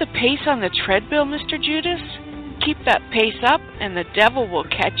pick up the pace on the treadmill, Mr. Judas? Keep that pace up and the devil will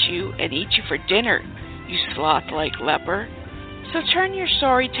catch you and eat you for dinner, you sloth-like leper." So turn your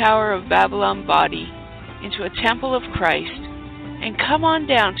sorry Tower of Babylon body into a temple of Christ and come on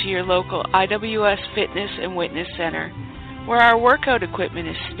down to your local IWS Fitness and Witness Center, where our workout equipment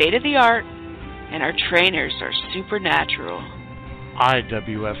is state-of-the-art and our trainers are supernatural.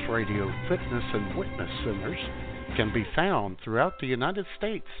 IWS Radio Fitness and Witness Centers can be found throughout the United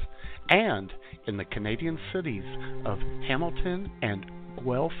States and in the Canadian cities of Hamilton and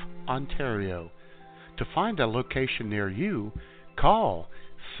Guelph, Ontario. To find a location near you, call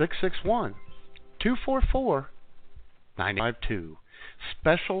 661-244-952.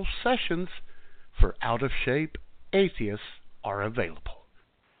 Special sessions for out-of-shape atheists are available.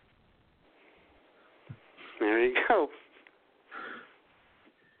 There you go.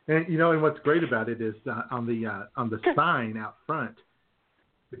 And and what's great about it is on the sign out front,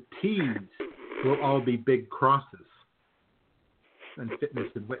 the T's will all be big crosses, and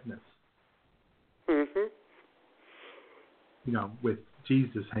fitness and witness. Mhm. With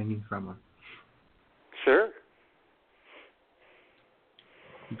Jesus hanging from them. Sure.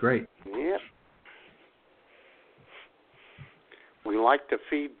 Great. Yep. We like to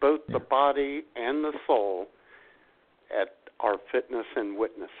feed both the body and the soul at our fitness and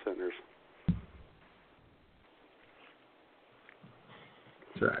witness centers.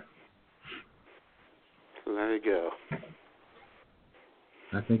 That's right. So there you go.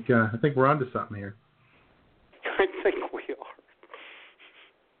 I think we're onto something here. I think we are.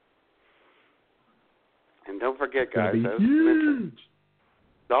 And don't forget, guys, as mentioned.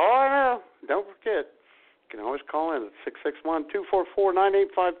 Oh, I know. Don't forget. You can always call in at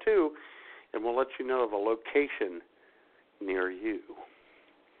 661-244-9852, and we'll let you know of a location near you.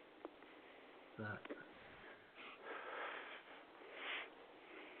 Right.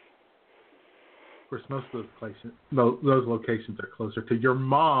 Of course, most of those locations are closer to your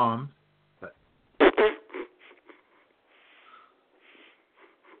mom. But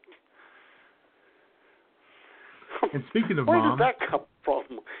and speaking of where mom, did that come from?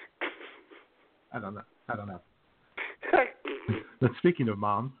 I don't know. But speaking of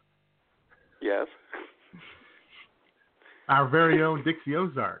mom, yes, our very own Dixie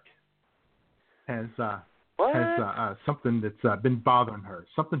Ozark has something that's been bothering her.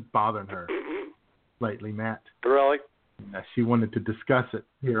 Something bothering her lately, Matt. Really? She wanted to discuss it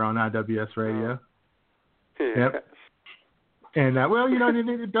here on IWS Radio. Yes. Yep. And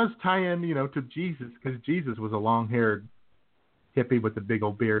it does tie in, to Jesus, because Jesus was a long-haired hippie with a big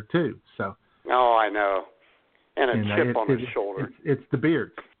old beard too. So. Oh, I know. And a chip on his shoulder. It's the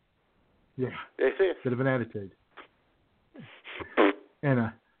beard. Yeah. It is. Bit of an attitude.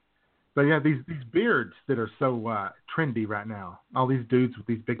 And but yeah, these beards that are so trendy right now. All these dudes with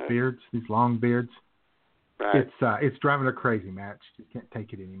these big beards, these long beards. Right. It's driving her crazy, Matt. She can't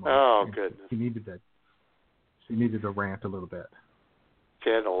take it anymore. Oh, goodness. She needed to rant a little bit.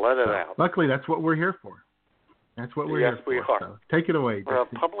 She had to let it out. Luckily, that's what we're here for. That's what we're here for. Yes, we are. So take it away, We're a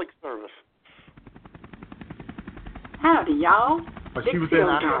Dixie. public service. Howdy, y'all. She was Dixie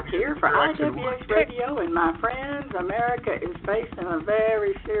Ozark here for IWS Radio, and my friends, America is facing a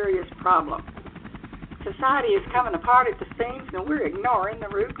very serious problem. Society is coming apart at the seams, and we're ignoring the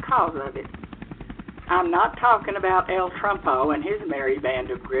root cause of it. I'm not talking about El Trumpo and his merry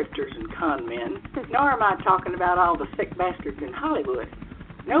band of grifters and con men, nor am I talking about all the sick bastards in Hollywood.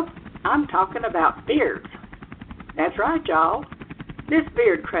 Nope, I'm talking about beards. That's right, y'all. This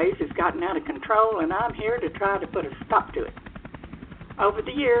beard craze has gotten out of control, and I'm here to try to put a stop to it. Over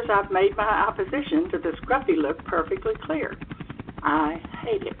the years, I've made my opposition to the scruffy look perfectly clear. I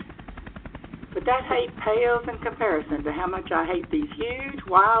hate it. But that hate pales in comparison to how much I hate these huge,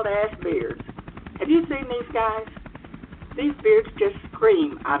 wild-ass beards. Have you seen these guys? These beards just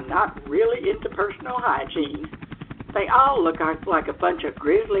scream, I'm not really into personal hygiene. They all look like a bunch of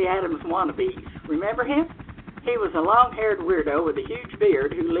Grizzly Adams wannabes. Remember him? He was a long-haired weirdo with a huge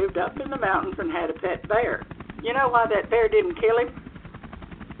beard who lived up in the mountains and had a pet bear. You know why that bear didn't kill him?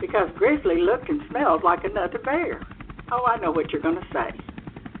 Because Grizzly looked and smelled like another bear. Oh, I know what you're going to say.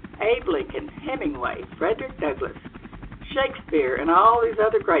 Abe Lincoln, Hemingway, Frederick Douglass, Shakespeare, and all these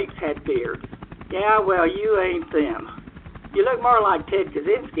other greats had beards. Yeah, well, you ain't them. You look more like Ted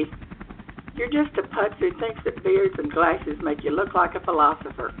Kaczynski. You're just a putz who thinks that beards and glasses make you look like a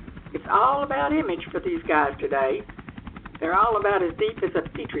philosopher. It's all about image for these guys today. They're all about as deep as a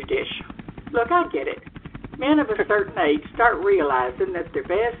petri dish. Look, I get it. Men of a certain age start realizing that their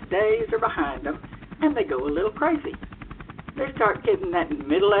best days are behind them, and they go a little crazy. They start getting that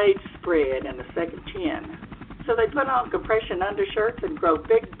middle-aged spread and a second chin. So they put on compression undershirts and grow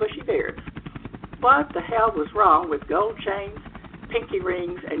big, bushy beards. What the hell was wrong with gold chains, pinky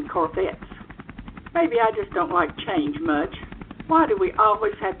rings, and Corvettes? Maybe I just don't like change much. Why do we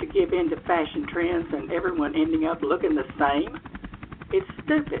always have to give in to fashion trends and everyone ending up looking the same? It's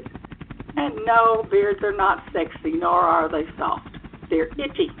stupid. And no, beards are not sexy, nor are they soft. They're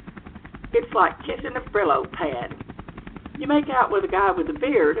itchy. It's like kissing a Brillo pad. You make out with a guy with a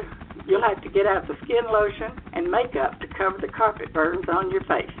beard, you'll have to get out the skin lotion and makeup to cover the carpet burns on your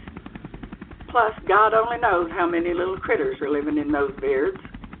face. Plus, God only knows how many little critters are living in those beards.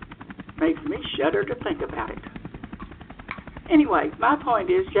 Makes me shudder to think about it. Anyway, my point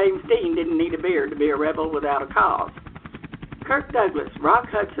is James Dean didn't need a beard to be a rebel without a cause. Kirk Douglas, Rock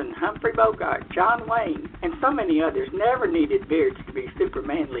Hudson, Humphrey Bogart, John Wayne, and so many others never needed beards to be super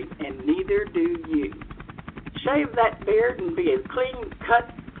manly, and neither do you. Shave that beard and be a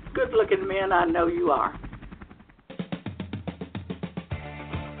clean-cut, good-looking men I know you are.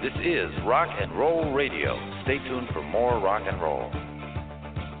 This is Rock and Roll Radio. Stay tuned for more rock and roll.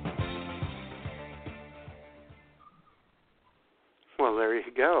 Well, there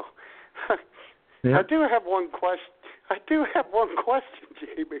you go. Yep. I do have one question,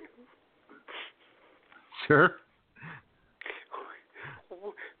 Jamie. Sure.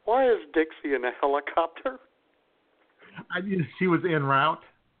 Why is Dixie in a helicopter? She was en route.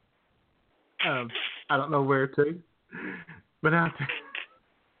 I don't know where to, but I'll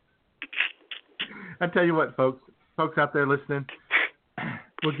tell you what, folks out there listening,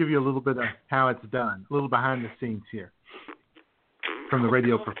 we'll give you a little bit of how it's done, a little behind the scenes here from the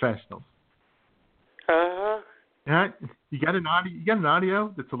radio professionals. All right, you got an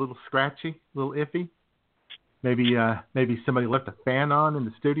audio that's a little scratchy, a little iffy. Maybe somebody left a fan on in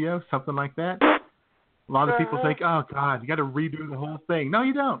the studio, something like that. A lot of people think, oh God, you got to redo the whole thing. No,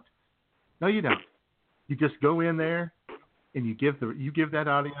 you don't. You just go in there and you give that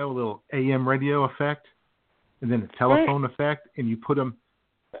audio a little AM radio effect, and then a telephone effect, and you put them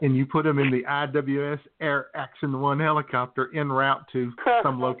in the IWS Air Action 1 helicopter en route to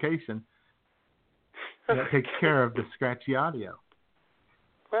some location. And that takes care of the scratchy audio.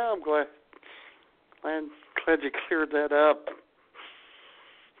 Well, I'm glad you cleared that up.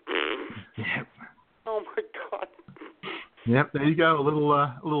 Yep. Oh my God. Yep, there you go. A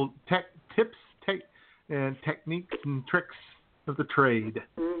little tips and techniques and tricks of the trade.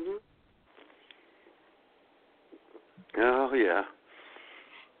 Mm-hmm. Oh yeah.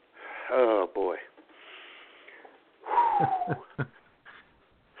 Oh boy.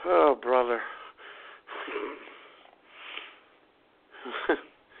 Oh brother.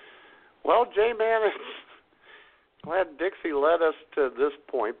 Well, J-Man, glad Dixie led us to this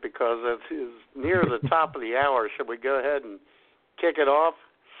point because it is near the top of the hour. Should we go ahead and kick it off?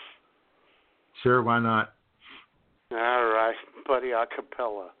 Sure, why not? All right, Buddy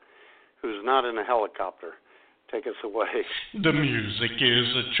Acapella, who's not in a helicopter. Take us away. The music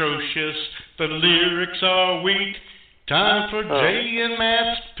is atrocious. The lyrics are weak. Time for Jay and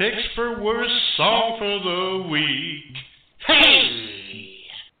Matt's picks for worst song for the week.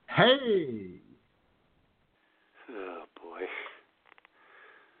 Hey! Oh, boy.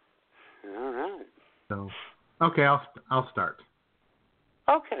 All right. So, okay, I'll start.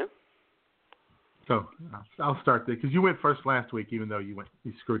 Okay. So I'll start there because you went first last week, even though you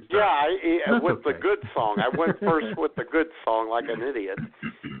screwed. Yeah, with okay. The good song. I went first with the good song like an idiot.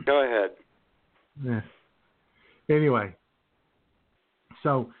 Go ahead. Yeah. Anyway,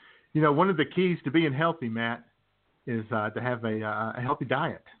 so one of the keys to being healthy, Matt, is to have a healthy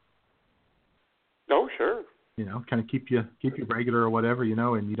diet. Oh, sure. Kind of keep you regular or whatever,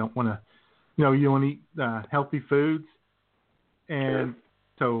 and you don't want to, you want to eat healthy foods, and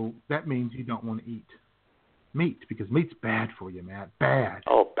so that means you don't want to eat meat because meat's bad for you, Matt. Bad.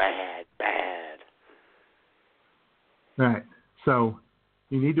 Oh, bad. All right. So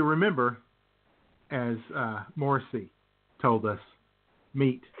you need to remember, as Morrissey told us,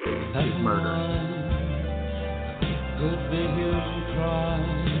 meat is murder. Could be human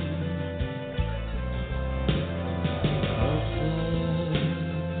crime.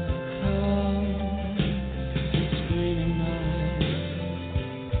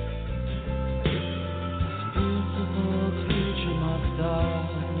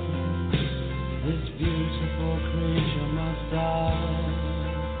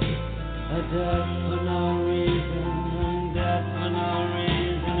 Death for no reason, and death for no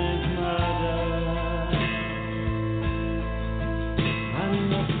reason is murder.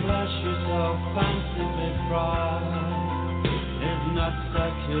 And the flesh you so fancifully fry is not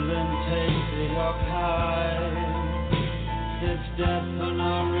succulent, tasty or kind. It's death for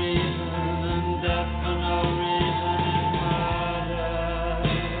no reason, and death for no reason is murder.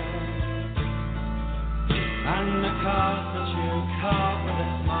 And the cause that you caught with a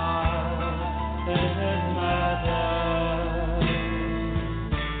smile, this is murder.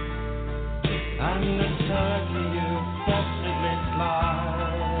 And the turkey you forcibly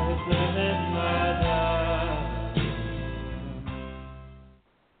slice, this is murder.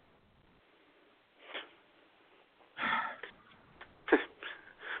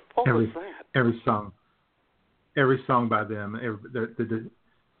 What was that? Every song by them, it's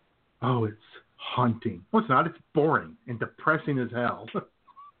haunting. Well, it's not. It's boring and depressing as hell.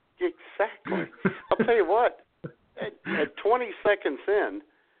 Exactly. I'll tell you what, at 20 seconds in,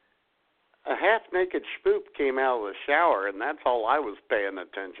 a half-naked spook came out of the shower, and that's all I was paying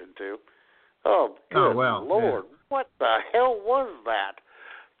attention to. Oh, good Lord. Yeah. What the hell was that?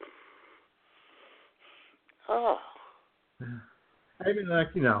 Oh. I mean,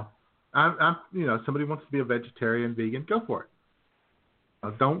 like, I'm somebody wants to be a vegetarian, vegan, go for it.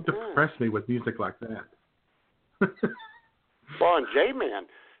 Don't depress me with music like that. Well, and J-Man,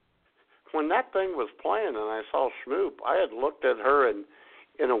 when that thing was playing and I saw Schmoop, I had looked at her in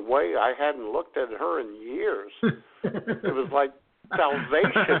a way I hadn't looked at her in years. It was like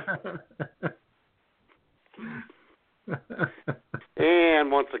salvation.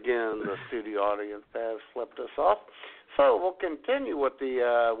 And once again, the studio audience has flipped us off. So we'll continue with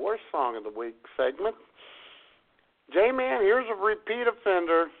the Worst Song of the Week segment. J-Man, here's a repeat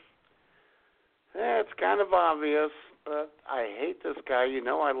offender. It's kind of obvious, but I hate this guy.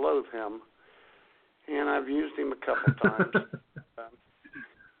 I loathe him. And I've used him a couple times.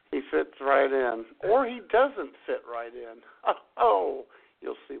 He fits right in. Or he doesn't fit right in. Oh,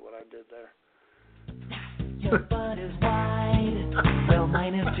 you'll see what I did there. Your butt is wide, well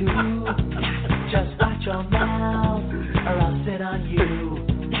mine is too. Just watch your mouth, or I'll sit on you.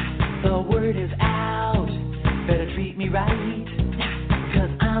 The word is out, better treat me right, 'cause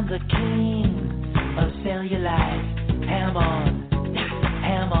I'm the king of cellulite. Ham on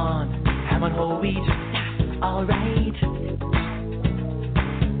whole wheat, alright.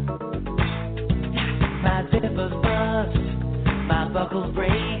 My zippers bust, my buckles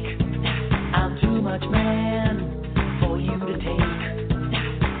break. I'm too much man for you to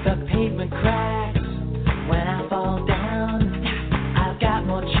take. The pavement cracks when I fall down. I've got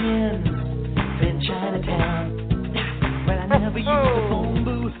more chins than Chinatown. Well, I never use a phone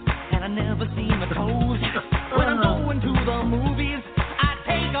booth and I never see my toes. When I'm going to the movies, I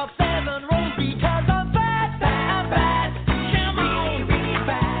take up 7 rows because I'm fat, I'm fat. Come on, really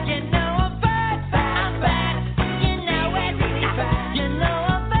fat. You know I'm fat, I'm fat. You know it, really fat. You know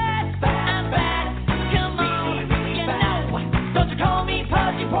I'm fat, I'm fat. Come on, you know. Don't you call me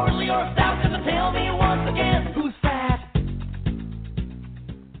pudgy, portly, or stout, 'cause tell me once again who's fat.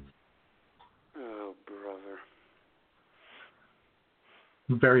 Oh, brother.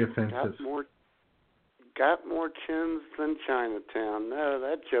 Very offensive. Got more chins than Chinatown. No,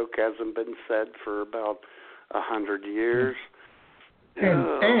 that joke hasn't been said for about 100 years.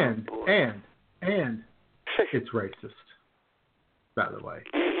 And it's racist, by the way.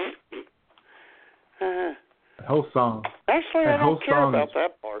 The whole song. Actually, I don't care about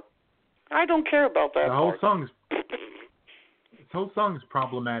that part. I don't care about that part. This whole song is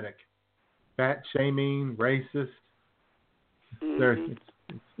problematic. Fat shaming, racist.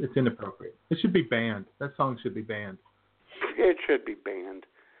 It's inappropriate. It should be banned. That song should be banned. It should be banned.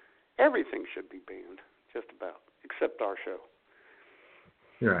 Everything should be banned, just about, except our show.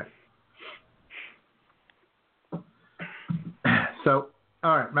 You're right. So,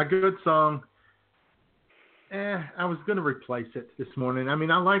 all right, my good song. I was going to replace it this morning. I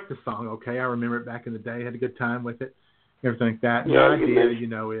mean, I like the song. Okay, I remember it back in the day. Had a good time with it. Everything like that. Yeah, the idea,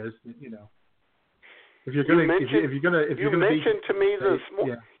 is if you're gonna,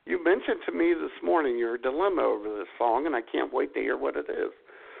 you mentioned to me this morning your dilemma over this song, and I can't wait to hear what it is.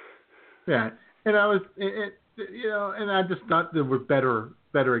 Yeah, and I was, and I just thought there were better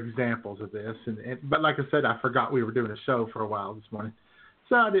examples of this, but like I said, I forgot we were doing a show for a while this morning,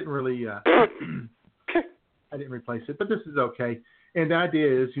 so I didn't really, I didn't replace it. But this is okay. And the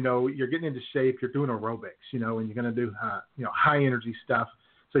idea is, you're getting into shape, you're doing aerobics, and you're going to do, high energy stuff.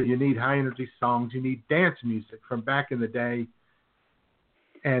 So you need high energy songs, you need dance music from back in the day,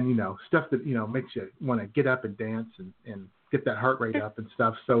 and stuff that makes you want to get up and dance and get that heart rate up and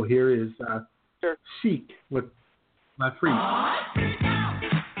stuff. So here is Chic with My Freak.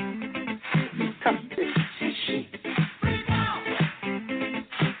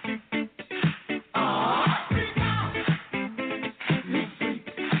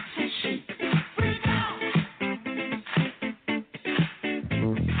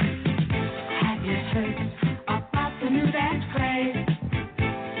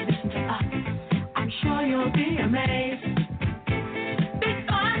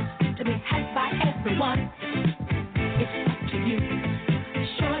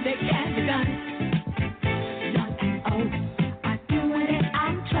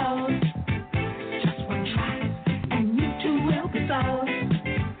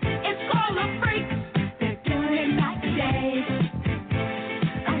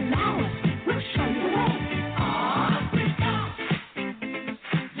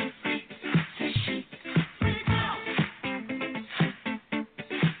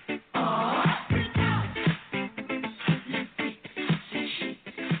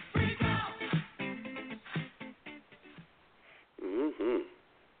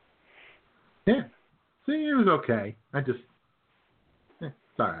 Yeah. See, it was okay. It's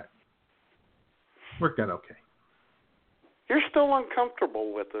all right. Worked out okay. You're still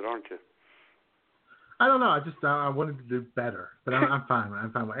uncomfortable with it, aren't you? I don't know. I wanted to do better, but I'm fine.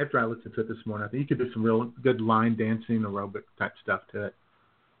 I'm fine. After I listened to it this morning, I think you could do some real good line dancing, aerobic type stuff to it.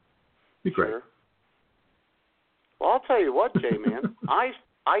 Be great. Sure. Well, I'll tell you what, J-Man. I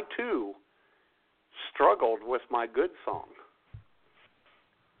too struggled with my good song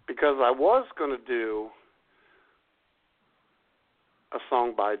because I was going to do a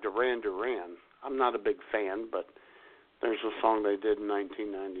song by Duran Duran. I'm not a big fan, but there's a song they did in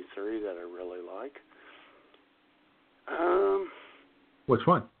 1993 that I really like. Which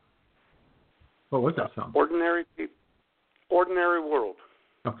one? What was that song? Ordinary World.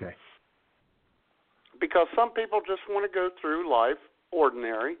 Okay. Because some people just want to go through life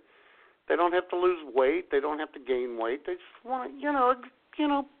ordinary. They don't have to lose weight. They don't have to gain weight. They just want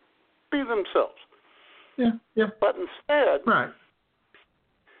to, be themselves. Yeah. But instead, right.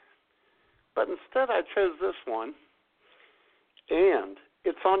 But instead, I chose this one, and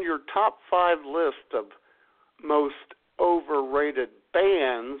it's on your top 5 list of most overrated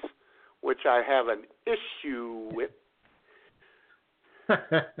bands, which I have an issue with.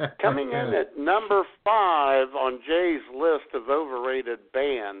 Coming in at number 5 on Jay's list of overrated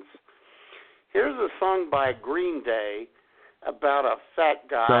bands, here's a song by Green Day about a fat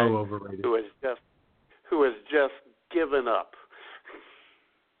guy so overrated. who has just given up.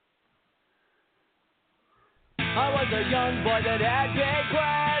 I was a young boy that had big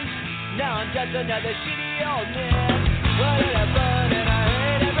plans. Now I'm just another shitty old man. What did I burn and I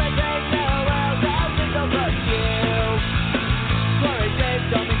hate everything. Now else I'll think about you. Glory days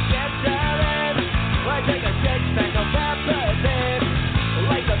don't mean shit to live. I take a 6-pack of pepper, babe.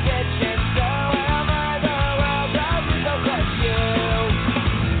 Like a bitch and so am I. The world I'll think about you.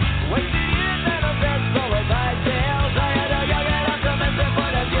 Wasted years and a bit full of ideals. I had to go get up to miss their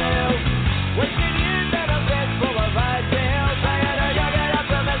point of view. Wasted years and a bit full of ideals. I had to go get up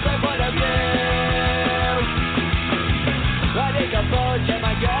to miss their point of view. I take a bulge and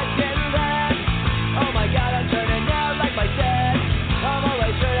my gut's getting red. Oh my God, I'm turning out like my dad. I'm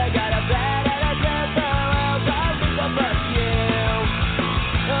always sure I got a bad attitude. So else I'll think about you.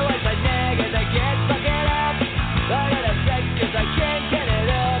 Like my nag as I can't fuck it up. I got a sex cause I can't get it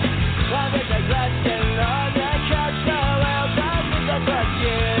up. I'm just like resting on the couch. So else I'll think about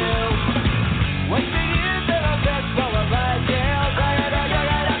you. Wasting years and a bit full of ideals. I had to go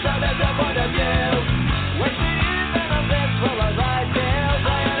right up to miss their point of view. Wasting years and a bit full of ideals.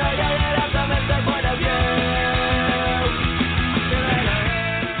 I had to go right up to miss their point of view.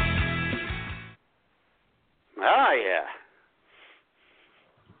 Ah, yeah.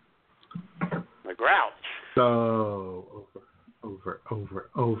 The Grouch. So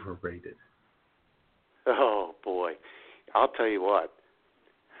overrated. Oh, boy. I'll tell you what.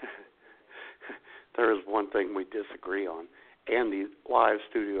 There is one thing we disagree on, and the live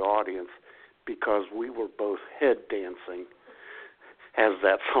studio audience, because we were both head dancing as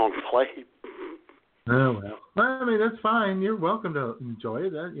that song played. Oh, well. I mean, that's fine. You're welcome to enjoy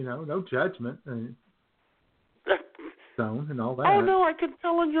it. No judgment. Zone and all that. Oh, no, I can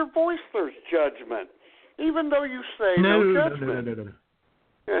tell in your voice there's judgment, even though you say no judgment.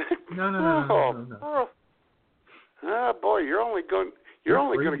 No. Oh, boy, you're only going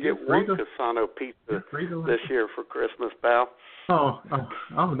to get one Casano pizza this year for Christmas, pal. Oh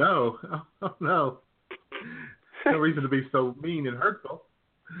no. Oh, no. No reason to be so mean and hurtful.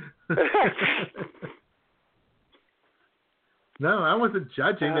 No, I wasn't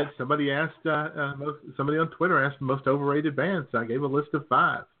judging it. Somebody asked, somebody on Twitter asked most overrated bands. I gave a list of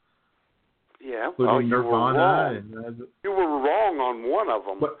 5. Yeah, including you Nirvana. You were wrong on one of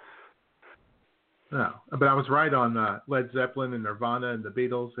them. But I was right on Led Zeppelin and Nirvana and the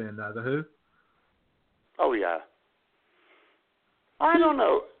Beatles and the Who. Oh, yeah. I don't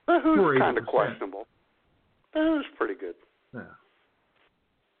know. The Who's kind of questionable. The Who's pretty good. Yeah.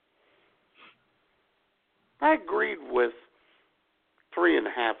 I agreed with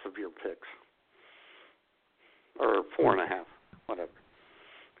 3.5 of your picks. Or 4.5, whatever.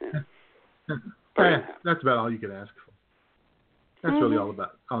 Yeah. That's about all you could ask for. That's really all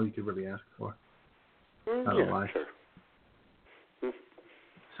you could really ask for. Yeah, sure.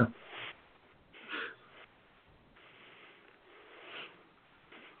 So,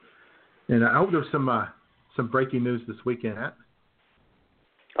 and I hope there's some breaking news this weekend.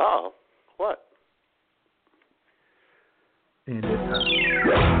 Oh, what? And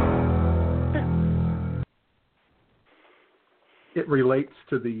it relates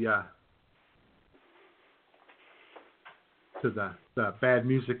to the bad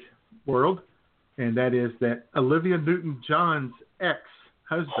music world. And that is that Olivia Newton-John's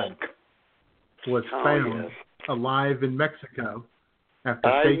ex-husband was found alive in Mexico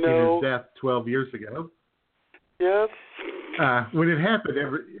after faking his death 12 years ago. Yes. When it happened,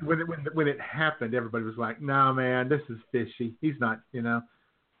 when it happened, everybody was like, "No, man, this is fishy. He's not, Yeah.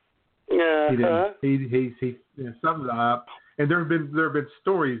 He didn't. He something's up." And there have been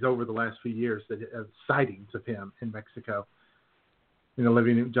stories over the last few years of sightings of him in Mexico.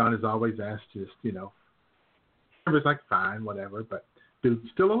 Olivia John has always asked, just everybody's like, "Fine, whatever," but dude's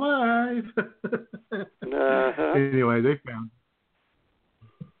still alive. Anyway, they found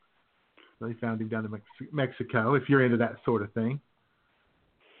him down in Mexico. If you're into that sort of thing,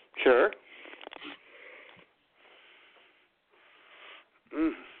 sure.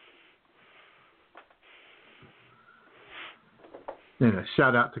 And a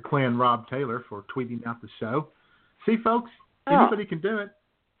shout out to Clan Rob Taylor for tweeting out the show. See, folks, anybody can do it.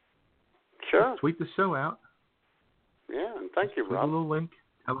 Sure. Just tweet the show out. Yeah, and thank you, Rob. A little link.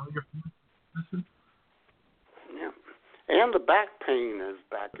 Hello, your listen. Yeah, and the back pain is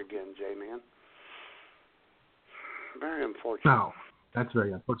back again, J-Man. Very unfortunate. Oh, that's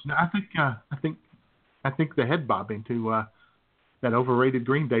very unfortunate. I think the head bobbing to that overrated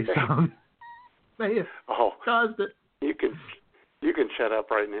Green Day song may have caused it. You can shut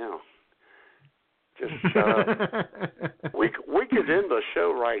up right now. Just shut up. We could end the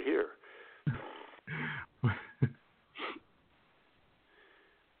show right here.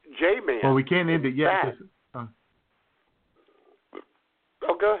 J-Man. Well, we can't end it yet. Oh,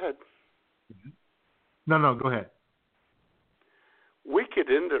 go ahead. No, go ahead. We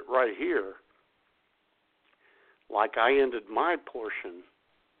could end it right here, like I ended my portion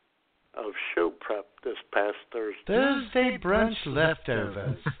of show prep this past Thursday. Thursday brunch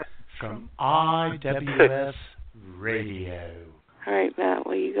leftovers from IWS Radio. All right, Matt.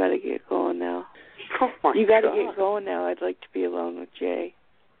 Well, you got to get going now. Oh my you got to God. get going now. I'd like to be alone with Jay.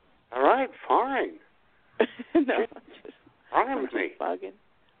 All right, fine. No, I'm just bugging.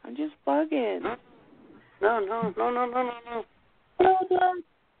 I'm just bugging. No.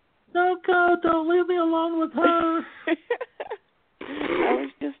 No, go! Don't leave me alone with her. I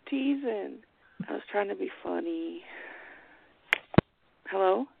was just teasing. I was trying to be funny.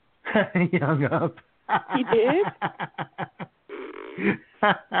 Hello? He hung up. He did?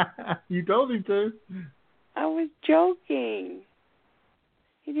 You told him to. I was joking.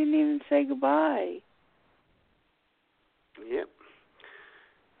 He didn't even say goodbye. Yep.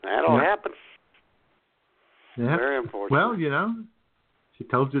 That'll happen. Yeah. Very unfortunate. Well, she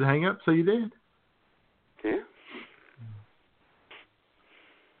told you to hang up, so you did. Yeah.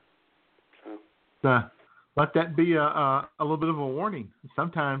 So let that be a little bit of a warning.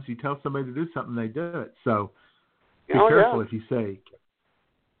 Sometimes you tell somebody to do something, they do it. So be careful if you say.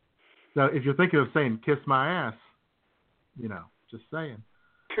 So if you're thinking of saying "kiss my ass," just saying.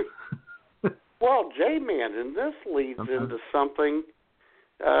 Well, J-Man, and this leads into something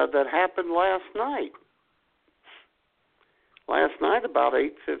that happened last night. Last night, about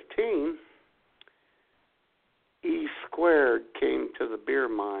 8:15, E Squared came to the beer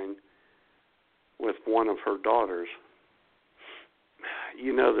mine with one of her daughters.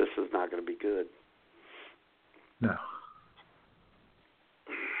 This is not going to be good. No.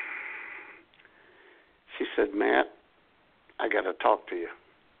 She said, "Matt, I got to talk to you."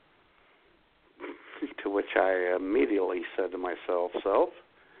 To which I immediately said to myself, oh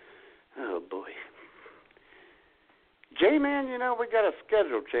boy. J-Man, we got a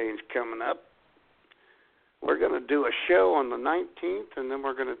schedule change coming up. We're going to do a show on the 19th, and then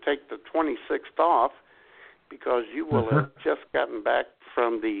we're going to take the 26th off because you will have just gotten back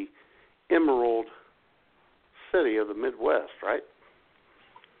from the Emerald City of the Midwest, right?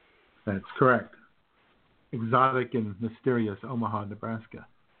 That's correct. Exotic and mysterious Omaha, Nebraska.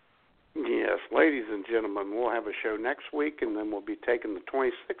 Yes, ladies and gentlemen, we'll have a show next week, and then we'll be taking the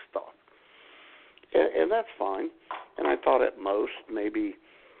 26th off. And that's fine. And I thought at most maybe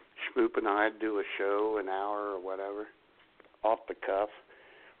Schmoop and I'd do a show, an hour or whatever, off the cuff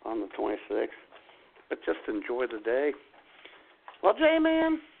on the 26th. But just enjoy the day. Well,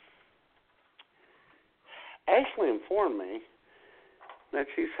 J-Man, Ashley informed me that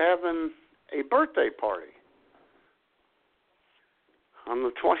she's having a birthday party on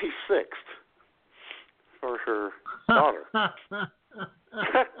the 26th for her daughter.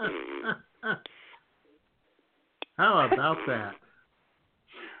 How about that?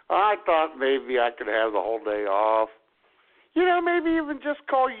 I thought maybe I could have the whole day off. Maybe even just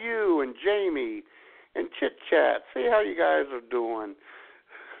call you and Jamie and chit-chat, see how you guys are doing.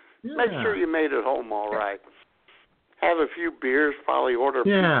 Yeah. Make sure you made it home all right. Have a few beers, probably order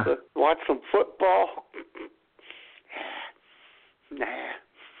pizza, watch some football. Nah.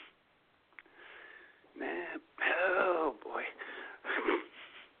 Oh boy.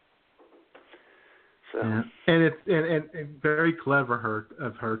 So. Yeah. And it's and very clever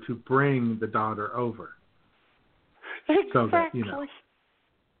of her to bring the daughter over. Exactly. So that,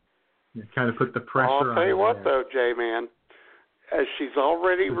 kind of put the pressure on her. I'll tell you what, though, J-Man, she's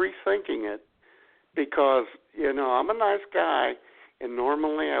already rethinking it because, I'm a nice guy, and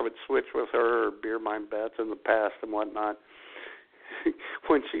normally I would switch with her or beer mine bets in the past and whatnot.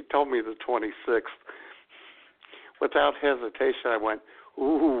 When she told me the 26th, without hesitation, I went,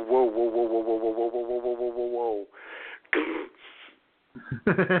 ooh, whoa, whoa, whoa, whoa, whoa, whoa, whoa, whoa, whoa, whoa, whoa,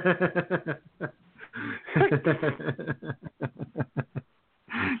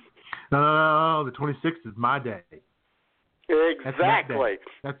 No, the 26th is my day. Exactly.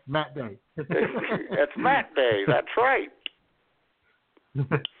 That's Matt Day. That's Matt Day. That's right.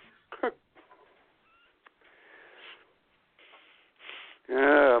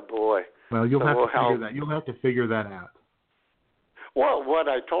 Oh boy. Well, you'll have to figure that out. Well, what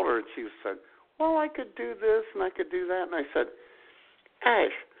I told her, and she said, "Well, I could do this and I could do that," and I said,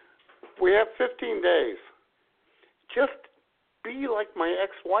 "Ash, we have 15 days. Just be like my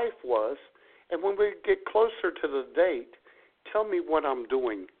ex-wife was, and when we get closer to the date, tell me what I'm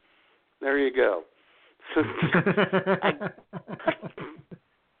doing." There you go.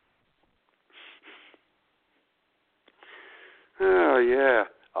 Oh, yeah.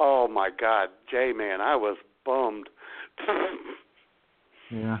 Oh, my God. J-Man, I was bummed.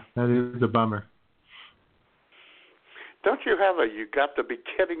 Yeah, that is a bummer. Don't you have a "you got to be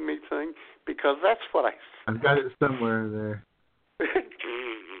kidding me" thing? Because that's what I've got it somewhere there.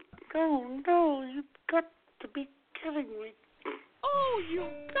 Oh, no, you've got to be kidding me. Oh,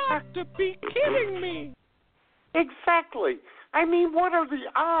 you've got to be kidding me. Exactly. I mean, what are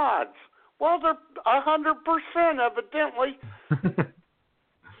the odds? Well, they're 100%, evidently.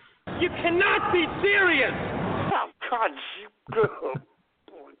 You cannot be serious. Oh, God, you...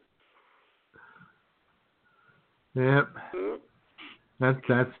 Yep.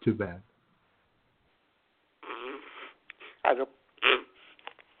 That's too bad. I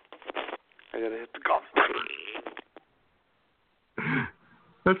gotta hit the golf.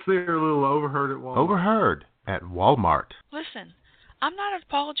 Let's see her a little overheard at Walmart. Overheard at Walmart. Listen, I'm not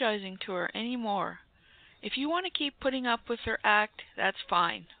apologizing to her anymore. If you want to keep putting up with her act, that's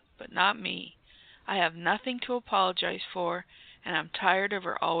fine, but not me. I have nothing to apologize for, and I'm tired of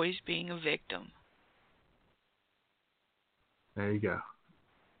her always being a victim. There you go.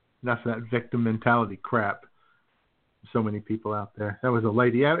 Enough of that victim mentality crap. So many people out there. That was a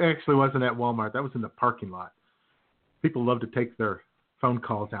lady. It actually wasn't at Walmart. That was in the parking lot. People love to take their phone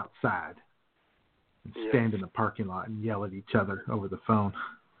calls outside and stand in the parking lot and yell at each other over the phone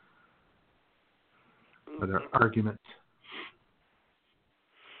for their arguments.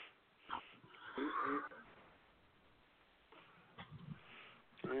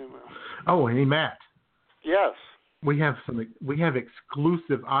 Oh, hey, Matt. Yes. We have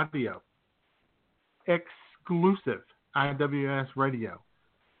exclusive audio. Exclusive. IWS Radio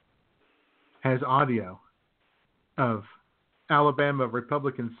has audio of Alabama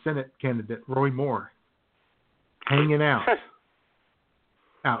Republican Senate candidate Roy Moore hanging out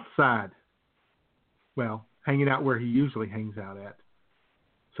outside. Well, hanging out where he usually hangs out at.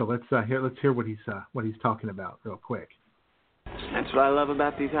 So let's hear what he's talking about real quick. That's what I love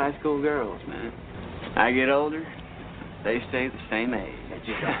about these high school girls, man. I get older, they stay the same age.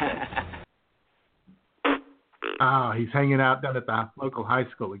 Oh, he's hanging out down at the local high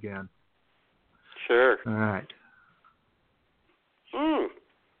school again. Sure. All right.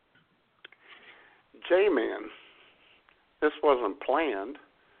 J-Man, this wasn't planned,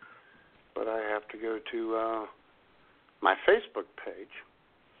 but I have to go to my Facebook page.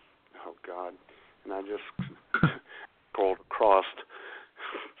 Oh, God. And I just scrolled across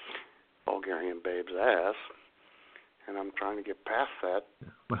Bulgarian Babe's ass, and I'm trying to get past that.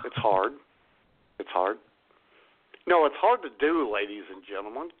 It's hard. It's hard. No, it's hard to do, ladies and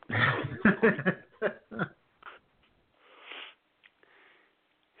gentlemen.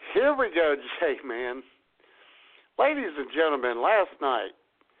 Here we go, J-Man. Ladies and gentlemen, last night,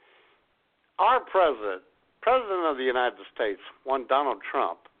 our president of the United States, one Donald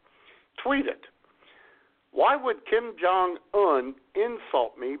Trump, tweeted, "Why would Kim Jong-un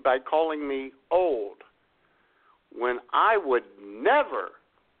insult me by calling me old when I would never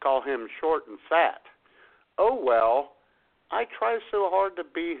call him short and fat? Oh, well, I try so hard to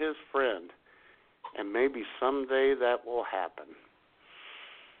be his friend, and maybe someday that will happen."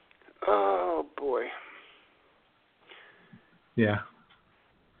 Oh, boy. Yeah.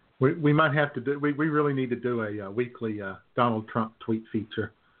 We might have to do, we really need to do a weekly Donald Trump tweet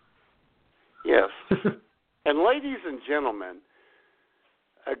feature. Yes. And ladies and gentlemen,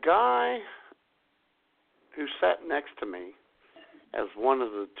 a guy who sat next to me as one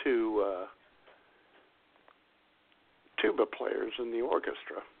of the two tuba players in the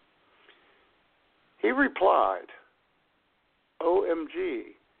orchestra, he replied,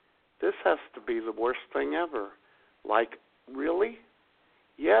 OMG, this has to be the worst thing ever. Like, really?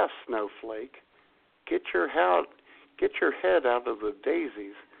 Yes, Snowflake. Get your head out of the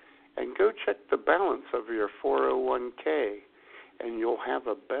daisies and go check the balance of your 401k, and you'll have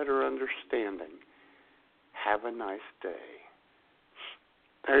a better understanding. Have a nice day.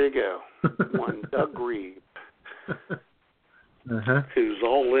 There you go. One Doug Reed, who's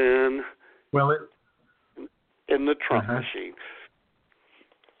all in in the Trump machine.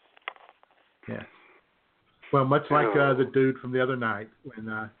 Yeah. Well, much like the dude from the other night when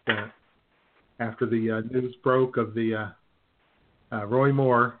after the news broke of the Roy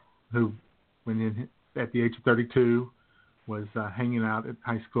Moore, who, at the age of 32, was hanging out at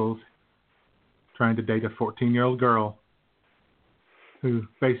high schools trying to date a 14-year-old girl, who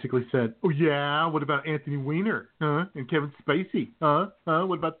basically said, "Oh yeah, what about Anthony Weiner, huh? And Kevin Spacey, huh?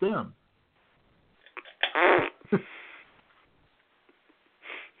 What about them?"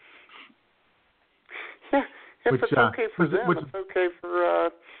 Yeah, if it's okay for them, it's okay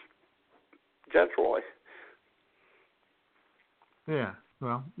for Judge Roy. Yeah,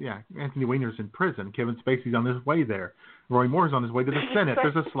 well, yeah. Anthony Weiner's in prison. Kevin Spacey's on his way there. Roy Moore's on his way to the Senate.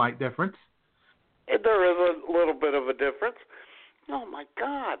 There's a slight difference. There is a little bit of a difference. Oh, my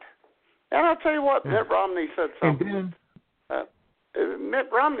God. And I'll tell you what, Mitt Romney said something. And then, Mitt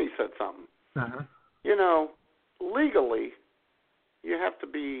Romney said something. You know, legally, you have to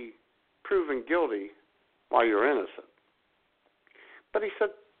be proven guilty while you're innocent. But he said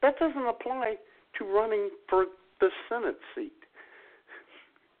that doesn't apply to running for the Senate seat.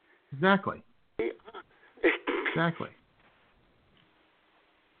 Exactly. Exactly.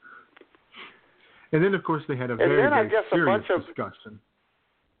 And then, of course, they had a very serious discussion.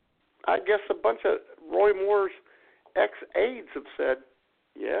 I guess a bunch of Roy Moore's ex-aides have said,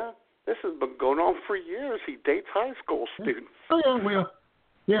 yeah, this has been going on for years. He dates high school students. Oh, yeah, well,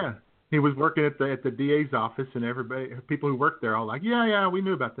 yeah. He was working at the DA's office, and people who worked there all like, yeah, we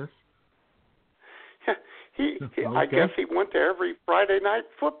knew about this. I guess he went to every Friday night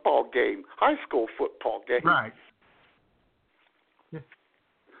football game, high school football game. Right. Yeah.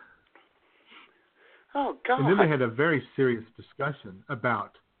 Oh, God. And then they had a very serious discussion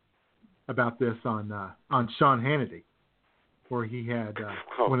about this on Sean Hannity, where he had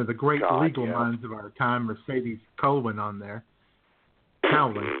one of the great legal minds of our time, Mercedes Colwin, on there,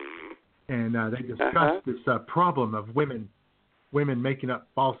 Cowlin, and they discussed this problem of women making up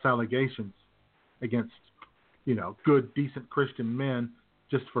false allegations against, good, decent Christian men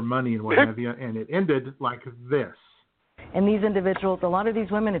just for money and what have you, and it ended like this. And these individuals, a lot of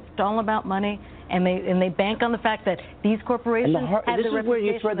these women, it's all about money, and they bank on the fact that these corporations have the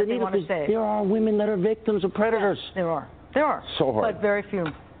reputation that they want to say. There are women that are victims of predators. Yeah, there are. So hard. But very few,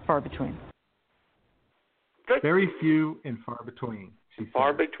 far between. Very few and far between, she said.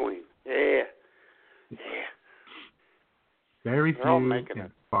 Far between. Yeah. Very few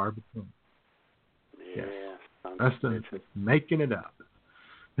and far between. Yeah. Yes. Just making it up.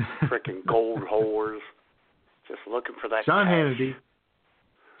 Freaking gold whores. Just looking for that Sean cash.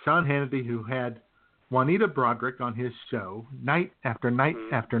 Hannity, who had Juanita Broderick on his show night after night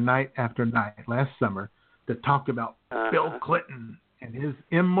after night after night last summer to talk about Bill Clinton and his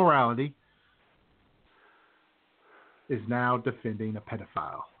immorality, is now defending a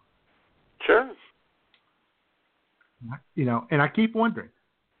pedophile. Sure. And I keep wondering.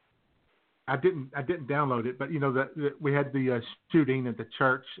 I didn't download it, but we had the shooting at the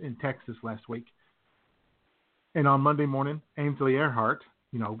church in Texas last week. And on Monday morning, Ainsley Earhart,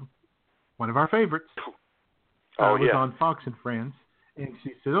 one of our favorites, was on Fox and Friends, and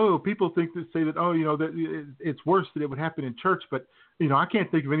she said, people say that, that it's worse that it would happen in church, but, I can't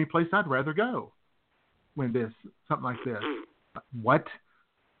think of any place I'd rather go when something like this. What?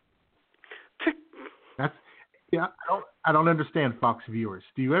 I don't understand Fox viewers.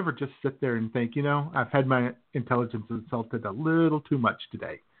 Do you ever just sit there and think, I've had my intelligence insulted a little too much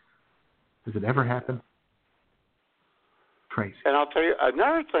today? Does it ever happen? Crazy. And I'll tell you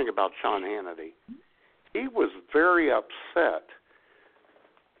another thing about Sean Hannity. He was very upset,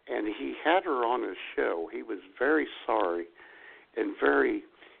 and he had her on his show. He was very sorry and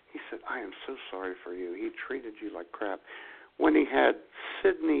he said, I am so sorry for you. He treated you like crap. When he had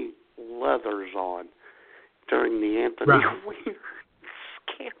Sydney Leathers on during the Anthony Weiner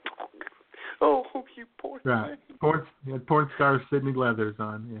scandal. Oh, you poor thing. Porn star Sydney Leathers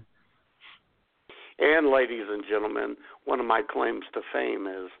on, yeah. And ladies and gentlemen, one of my claims to fame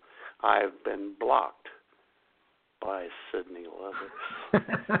is I've been blocked by Sydney Levis.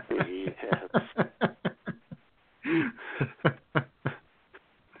 Yes.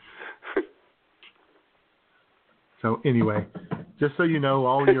 So anyway, just so you know,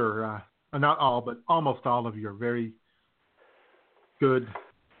 all your, not all, but almost all of your very good,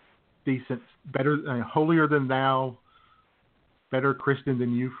 decent, better, holier than thou, better Christian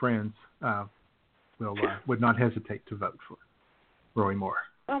than you friends would not hesitate to vote for Roy Moore.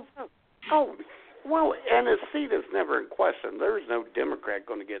 Oh, well, and his seat is never in question. There's no Democrat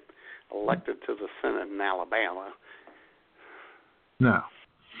going to get elected to the Senate in Alabama. No.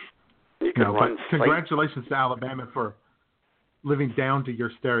 You can run but congratulations to Alabama for living down to your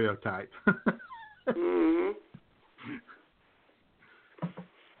stereotype. Mm-hmm.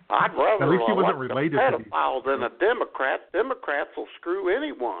 I'd rather at least he wasn't elect related a to pedophile than a Democrat. Democrats will screw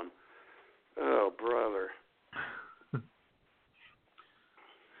anyone. Oh, brother.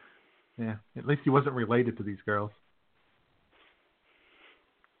 Yeah, at least he wasn't related to these girls.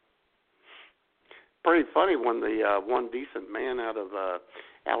 Pretty funny when the one decent man out of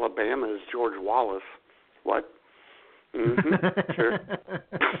Alabama is George Wallace. What? Mm-hmm. Sure.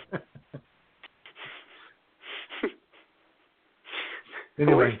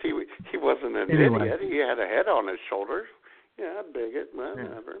 Anyway. At least he wasn't an idiot. He had a head on his shoulders. Yeah, bigot,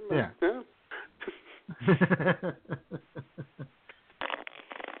 whatever. Yeah.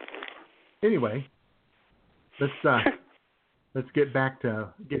 Anyway, let's get back to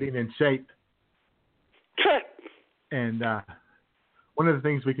getting in shape. And one of the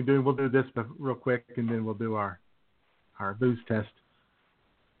things we can do, we'll do this real quick, and then we'll do our booze test.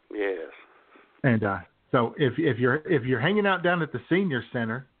 Yes. And so if you're hanging out down at the senior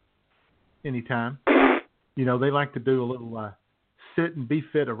center anytime, they like to do a little sit and be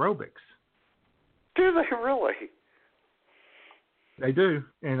fit aerobics. Do they really? They do,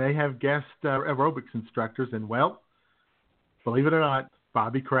 and they have guest aerobics instructors. And well, believe it or not,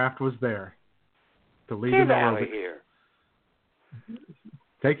 Bobby Kraft was there to lead an aerobics. Get out of here.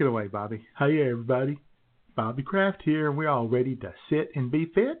 Take it away, Bobby. Hey, everybody. Bobby Kraft here, and we're all ready to sit and be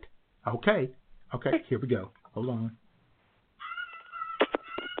fit? Okay, here we go. Hold on.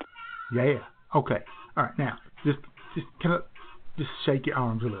 Yeah, okay. All right, now, just kind of just shake your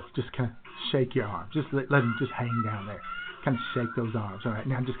arms a little. Just kind of shake your arms. Just let them just hang down there. Kind of shake those arms. All right,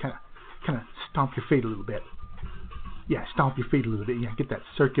 now just kind of stomp your feet a little bit. Yeah, stomp your feet a little bit. Yeah, get that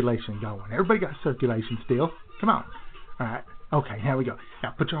circulation going. Everybody got circulation still. Come on. All right. Okay, here we go.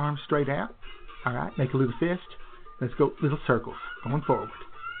 Now put your arms straight out. All right, make a little fist. Let's go little circles going forward.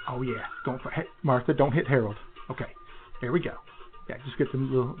 Oh yeah, going for. Hey, Martha, don't hit Harold. Okay, there we go. Yeah, just get them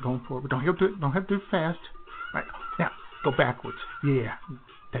little going forward. Don't have to do it fast. Right now, go backwards. Yeah,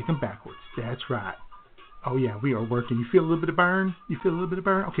 take them backwards. That's right. Oh yeah, we are working. You feel a little bit of burn?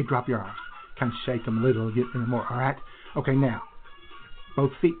 Okay, drop your arms. Kind of shake them a little, get them more. All right. Okay, now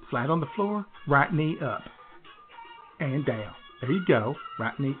both feet flat on the floor. Right knee up and down. There you go.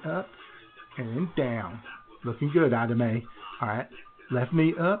 Right knee up and then down. Looking good, Ida Mae. All right. Left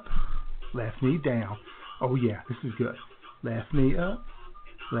knee up, left knee down. Oh yeah, this is good. Left knee up,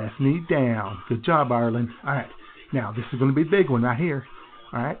 left knee down. Good job, Arlen. All right. Now this is going to be a big one right here.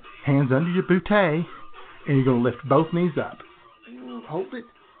 All right. Hands under your bootay, and you're going to lift both knees up. Hold it.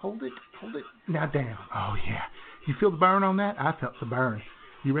 Now down. Oh yeah. You feel the burn on that? I felt the burn.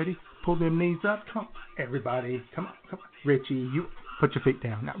 You ready? Pull them knees up. Come on, everybody. Come on. Richie, you put your feet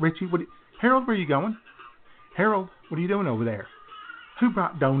down. Now, Richie, Harold, where are you going? Harold, what are you doing over there? Who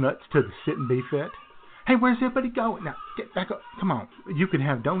brought donuts to the sit and be fit? Hey, where's everybody going? Now, get back up. Come on. You can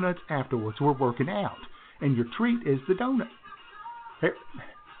have donuts afterwards. We're working out. And your treat is the donut.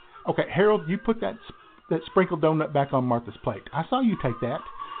 Okay, Harold, you put that sprinkled donut back on Martha's plate. I saw you take that.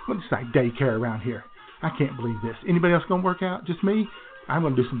 Well, it's like daycare around here. I can't believe this. Anybody else going to work out? Just me? I'm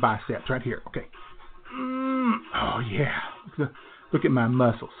going to do some biceps right here. Okay. Oh, yeah. Look at my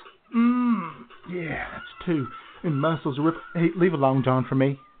muscles. Yeah, that's two. And muscles rip. Hey, leave alone, John, for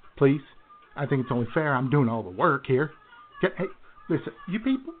me, please. I think it's only fair. I'm doing all the work here. Hey, listen, you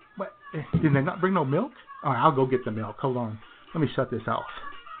people, what? Did they not bring no milk? All right, I'll go get the milk. Hold on. Let me shut this off.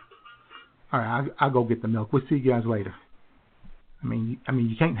 All right, I'll go get the milk. We'll see you guys later. I mean,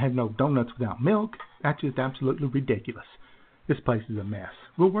 you can't have no donuts without milk. That's just absolutely ridiculous. This place is a mess.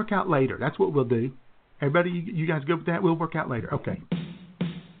 We'll work out later. That's what we'll do. Everybody, you guys good with that? We'll work out later. Okay.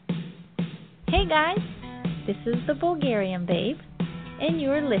 Hey guys, this is the Bulgarian Babe, and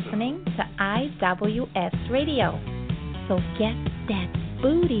you're listening to IWS Radio. So get that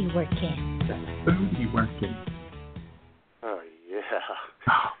booty working. Booty working. Oh, yeah.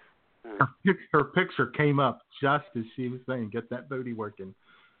 Oh, her picture came up just as she was saying, "Get that booty working."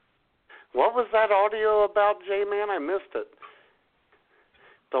 What was that audio about, J-Man? I missed it.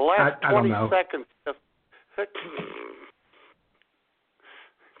 The last 20 seconds.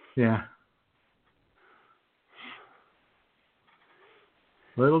 Yeah.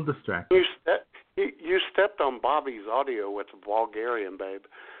 Little distracted. You stepped on Bobby's audio with the Bulgarian Babe.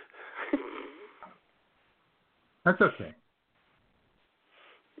 That's okay.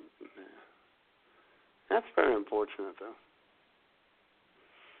 That's very unfortunate, though.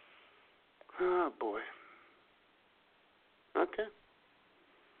 Oh, boy. Okay.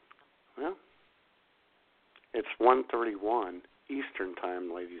 Well, it's 1:31 Eastern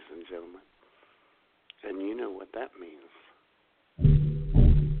Time, ladies and gentlemen. And you know what that means.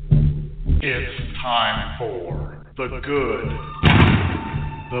 It's time for the good,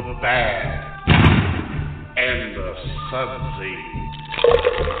 the bad, and the sudsy.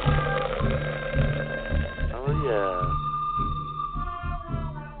 Oh, yeah.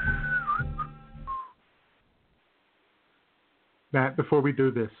 Matt, before we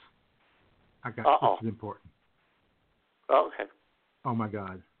do this, this is important. Okay. Oh, my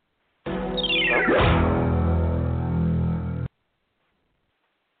God.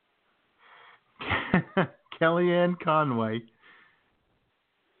 Kellyanne Conway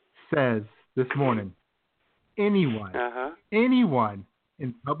says this morning, anyone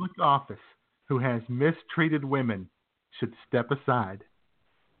in public office who has mistreated women should step aside.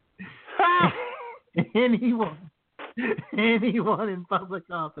 Anyone in public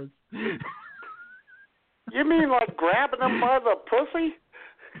office. You mean like grabbing them by the pussy?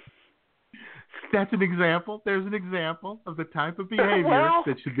 That's an example. There's an example of the type of behavior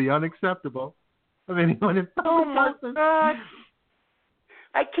that should be unacceptable of anyone in public office. Oh, my God.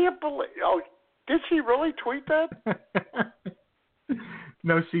 I can't believe... Oh, did she really tweet that?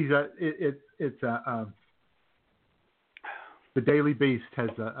 No, she's... The Daily Beast has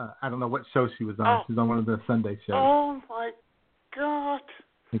I don't know what show she was on. She's on one of the Sunday shows. Oh, my God.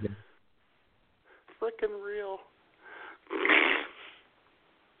 Okay. Freaking real.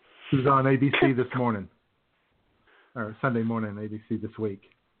 She was on ABC this morning. Or Sunday morning, ABC this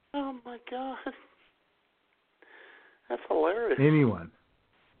week. Oh, my God. That's hilarious. Anyone.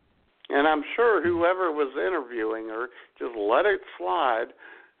 And I'm sure whoever was interviewing her just let it slide.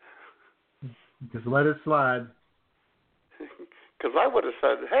 Just let it slide. Because I would have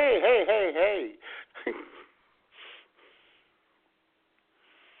said, hey.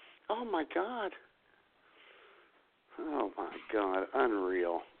 Oh, my God. Oh, my God.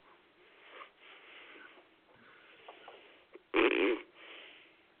 Unreal.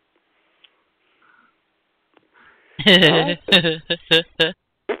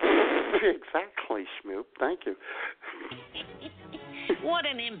 Exactly, Schmoop. Thank you. What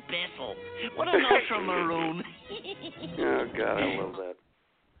an imbecile. What an ultra-maroon. Oh, God, I love that.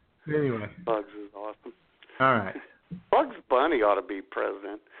 Anyway. Bugs is awesome. All right. Bugs Bunny ought to be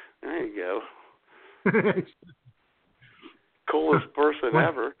president. There you go. Coolest person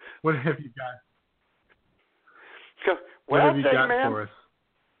ever. What have you got? Well, what have you got man, for us?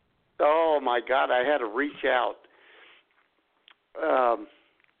 Oh, my God, I had to reach out.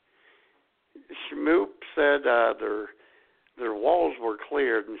 Schmoop said their walls were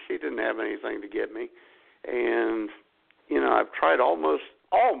cleared, and she didn't have anything to get me. And, I've tried almost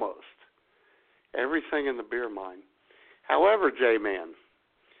everything in the beer mine. However, J-Man,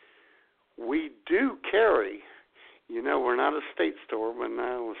 we do carry, we're not a state store.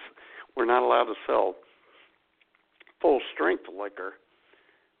 We're not allowed to sell full-strength liquor,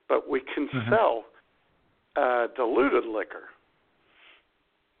 but we can sell diluted liquor.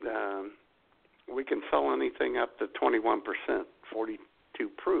 We can sell anything up to 21%, 42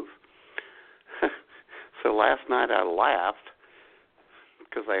 proof. So last night I laughed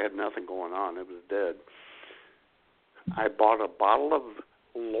because I had nothing going on. It was dead. I bought a bottle of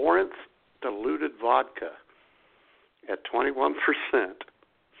Lawrence diluted vodka at 21%,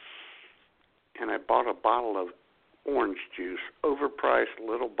 and I bought a bottle of orange juice, overpriced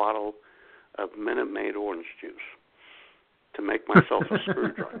little bottle of Minute Maid orange juice to make myself a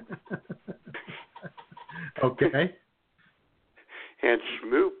screwdriver. Okay. And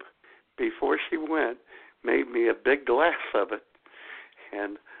Schmoop, before she went, made me a big glass of it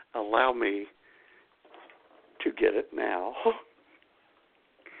and allow me to get it now.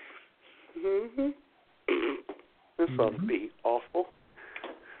 This ought to be awful.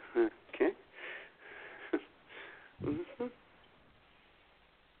 Okay.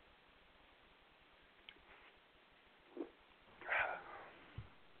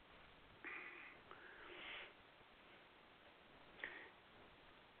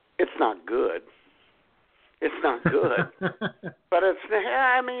 It's not good. It's not good. But it's,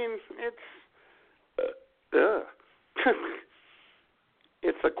 I mean,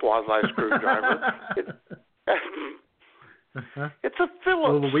 it's a quasi screwdriver. It's a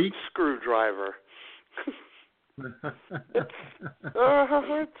Phillips screwdriver.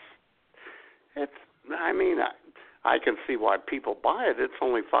 It's. I mean, I can see why people buy it. It's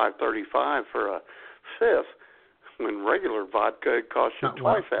only $5.35 for a fifth, when regular vodka costs you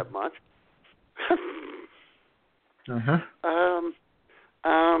twice that much.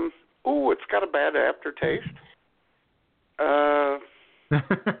 Ooh, it's got a bad aftertaste.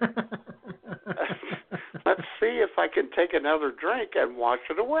 Let's see if I can take another drink and wash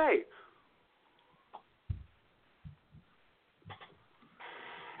it away.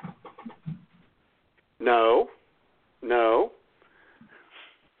 No,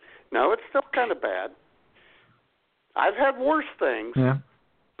 it's still kind of bad. I've had worse things,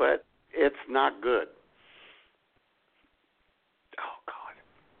 but it's not good. Oh, God.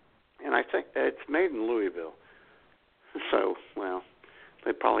 And I think it's made in Louisville. So, well,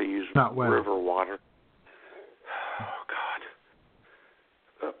 they probably use river water. Oh,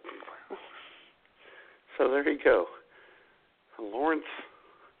 God. So there you go. Lawrence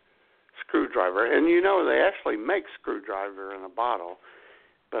screwdriver. And you know, they actually make screwdriver in a bottle,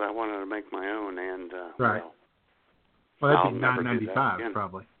 but I wanted to make my own, and right. Well, that'd be $9.95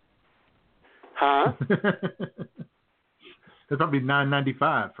 probably. Huh? That'd probably be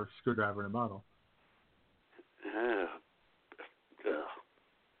 $9.95 for a screwdriver in a bottle.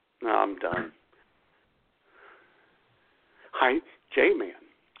 No, I'm done. Hi, J-Man,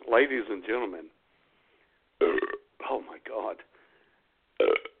 ladies and gentlemen. Oh my God.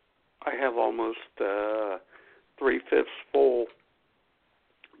 I have almost 3/5 full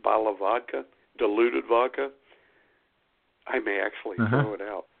bottle of vodka, diluted vodka. I may actually throw it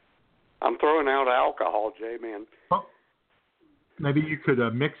out. I'm throwing out alcohol, J-Man. Well, maybe you could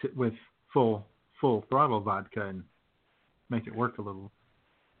mix it with full throttle vodka and make it work a little.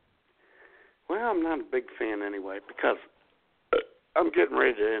 Well, I'm not a big fan anyway, because I'm getting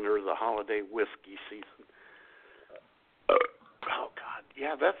ready to enter the holiday whiskey season. Oh, God.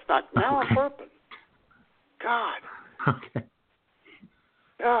 Yeah, that's not... Now I'm burping. God. Okay.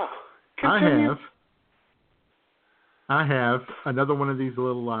 Oh, continue. I have another one of these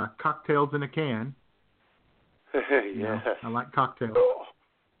little cocktails in a can. Yeah. I like cocktails. Oh.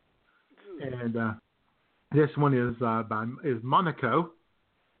 And this one is Monaco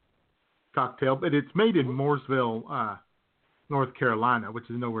cocktail, but it's made in Mooresville, North Carolina, which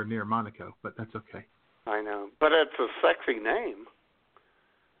is nowhere near Monaco, but that's okay. I know, but it's a sexy name.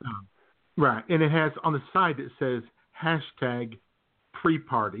 Right, and it has on the side it says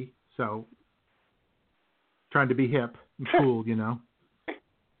 #pre-party, so trying to be hip and cool, you know.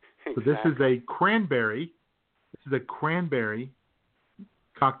 Exactly. So this is a cranberry. This is a cranberry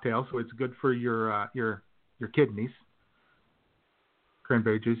cocktail, so it's good for your kidneys.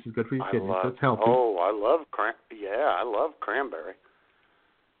 Cranberry juice is good for your kidneys, so it's healthy. Oh, I love cranberry.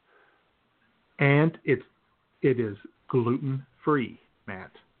 And it is gluten-free,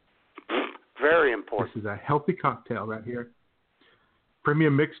 Matt. Very important. This is a healthy cocktail right here.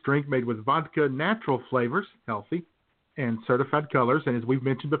 Premium mixed drink made with vodka, natural flavors, healthy, and certified colors. And as we've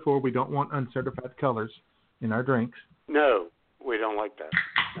mentioned before, we don't want uncertified colors in our drinks. No, we don't like that.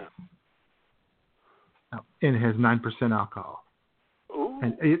 No. And it has 9% alcohol. Ooh.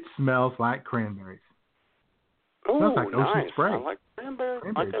 And it smells like cranberries. Ooh, it smells like nice. Ocean Spray. I like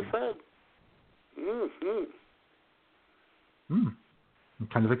cranberry, like I said. I'm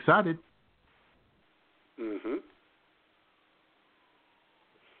kind of excited.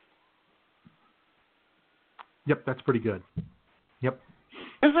 Yep, that's pretty good. Yep.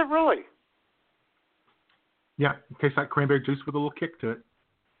 Is it really? Yeah, it tastes like cranberry juice with a little kick to it.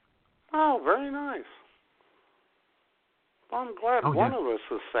 Oh, very nice. Well, I'm glad one of us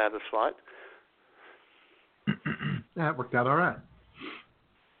is satisfied. That worked out all right.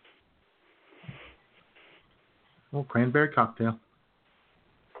 Well, cranberry cocktail.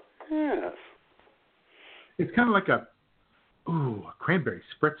 Yes. It's kind of like a cranberry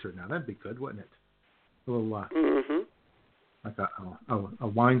spritzer. Now that'd be good, wouldn't it? A little like a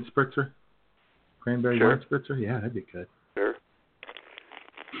wine spritzer, cranberry wine spritzer. Yeah, that'd be good. Sure.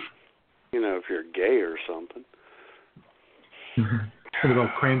 You know, if you're gay or something. A little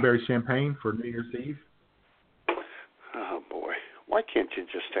cranberry champagne for New Year's Eve. Oh boy, why can't you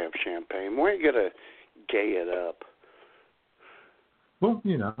just have champagne? Why you gotta gay it up? Well,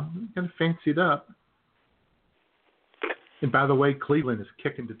 you know, you gotta fancy it up. And by the way, Cleveland is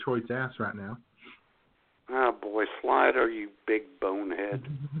kicking Detroit's ass right now. Oh, boy, Slider, you big bonehead.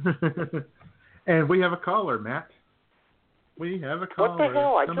 And we have a caller, Matt. We have a caller. What the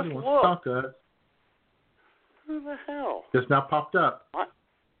hell? I Somebody just wants to talk looked. to us. Who the hell? Just now popped up. What?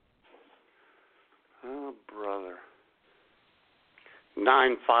 Oh, brother.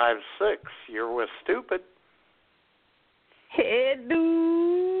 956, you're with Stupid. Hey, dude.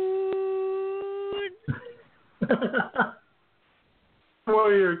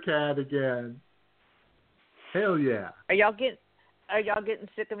 Warrior Cat again. Hell yeah. Are y'all getting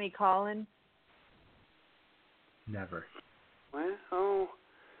sick of me calling? Never. Well,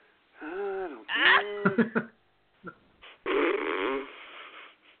 I don't know.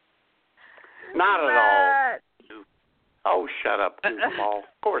 Not at all. Oh, shut up, goofball.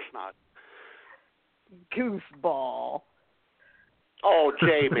 Of course not. Goofball. Oh,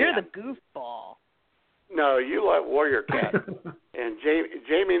 Jamie. You're the goofball. No, you let Warrior Cat. And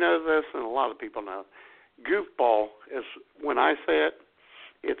Jamie knows this, and a lot of people know. Goofball is, when I say it,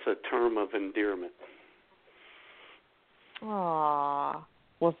 it's a term of endearment. Aw.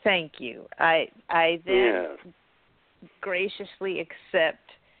 Well, thank you. I then graciously accept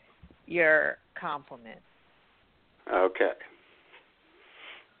your compliment. Okay.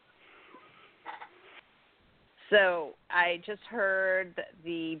 So I just heard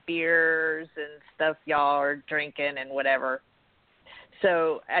the beers and stuff y'all are drinking and whatever.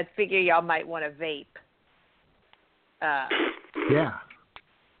 So I figure y'all might want to vape. Yeah.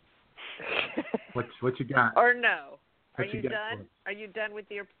 What you got? Or no? Are What you you got done? Are you done with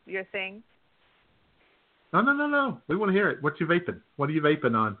your thing? No. We want to hear it. What you vaping? What are you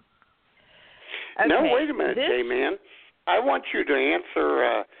vaping on? Okay. No, wait a minute, J-Man. I want you to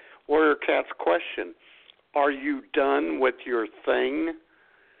answer Warrior Cat's question. Are you done with your thing?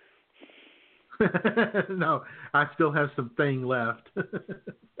 No, I still have some thing left.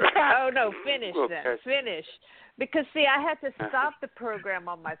 Oh, no, finish Okay. then. Finish. Because, see, I had to stop the program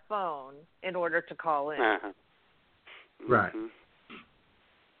on my phone in order to call in. Uh-huh. Right. Mm-hmm.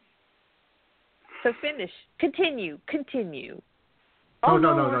 So finish. Continue. Oh,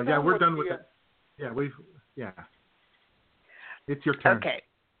 no. Yeah, we're done with it. Yeah, it's your turn.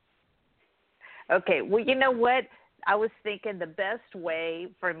 Okay, well, you know what? I was thinking the best way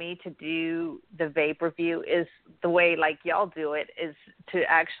for me to do the vape review is the way like y'all do it, is to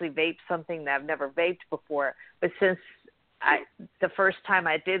actually vape something that I've never vaped before. But since the first time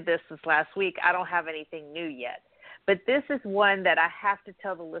I did this was last week, I don't have anything new yet. But this is one that I have to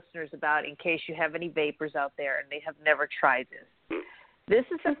tell the listeners about in case you have any vapors out there and they have never tried this. This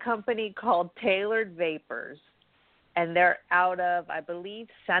is a company called Tailored Vapors, and they're out of, I believe,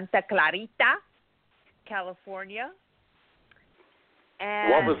 Santa Clarita, California.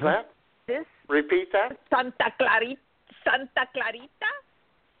 And what was that? Repeat that? Santa Clarita,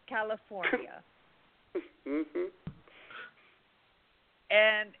 California. Mm-hmm.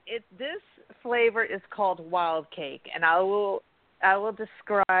 And this flavor is called Wild Cake, and I will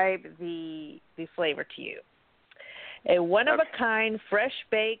describe the flavor to you. A one-of-a-kind,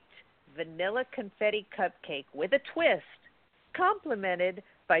 fresh-baked vanilla confetti cupcake with a twist, complemented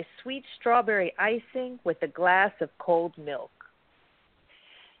by sweet strawberry icing with a glass of cold milk.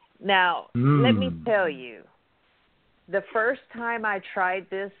 Now, let me tell you, the first time I tried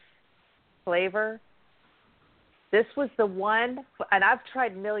this flavor, this was the one, and I've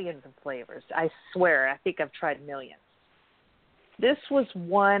tried millions of flavors. I swear, I think I've tried millions. This was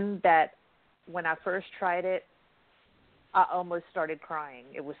one that, when I first tried it, I almost started crying.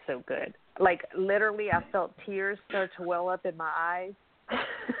 It was so good. Like, literally, I felt tears start to well up in my eyes.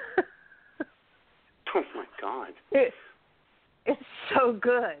 Oh, my God. It's so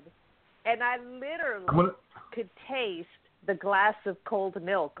good. And I literally could taste the glass of cold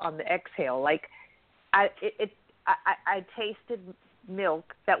milk on the exhale. Like, I tasted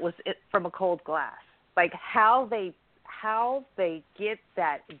milk that was from a cold glass. Like, how they get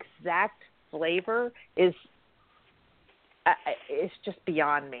that exact flavor is it's just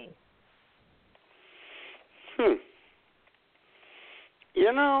beyond me.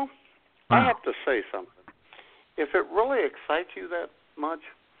 You know, I have to say something. If it really excites you that much,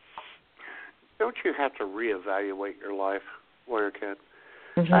 don't you have to reevaluate your life, Warrior Cat?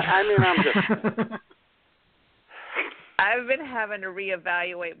 I mean, I'm just... I've been having to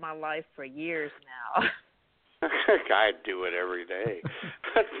reevaluate my life for years now. I do it every day.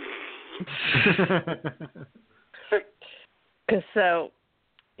 So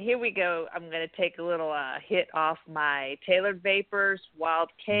here we go. I'm going to take a little hit off my Tailored Vapors Wild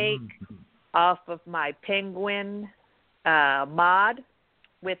Cake, off of my Penguin mod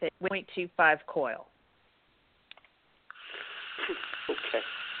with a 0.25 coil. Okay.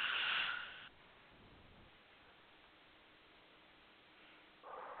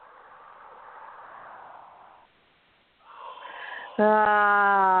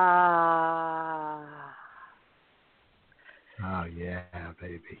 Oh yeah,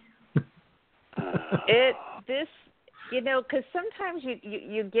 baby. Because sometimes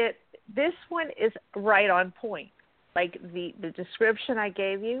you get, this one is right on point. Like the description I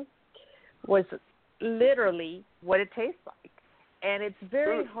gave you was literally what it tastes like. And it's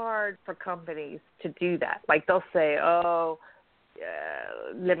very hard for companies to do that. Like they'll say,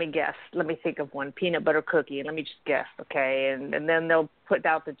 let me guess. Let me think of one, peanut butter cookie. And let me just guess, okay? And then they'll put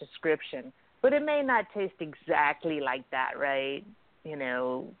out the description. But it may not taste exactly like that, right?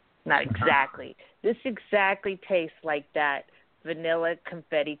 Not exactly. This exactly tastes like that vanilla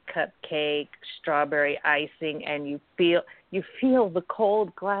confetti cupcake, strawberry icing, and you feel the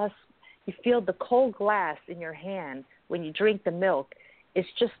cold glass. You feel the cold glass in your hand when you drink the milk. It's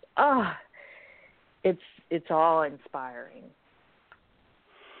just it's awe-inspiring.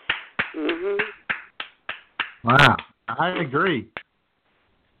 Wow, I agree.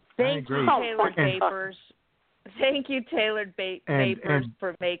 Thank you, Tailored Vapors. Thank you, Tailored Vapors,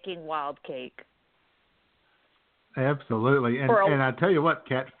 for making Wild Cake. Absolutely. And I tell you what,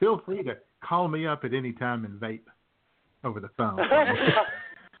 Kat, feel free to call me up at any time and vape over the phone.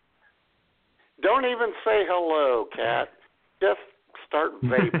 Don't even say hello, Kat. Just start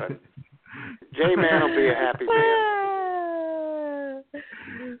vaping. J-Man will be a happy man.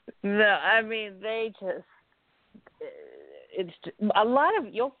 No, I mean, they just...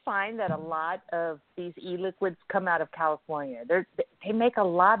 you'll find that a lot of these e-liquids come out of California. They make a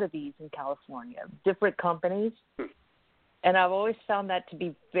lot of these in California, different companies. And I've always found that to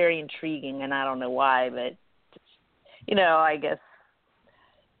be very intriguing, and I don't know why, but, I guess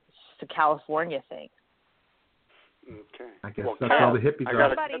it's a California thing. Okay. I guess that's all the hippies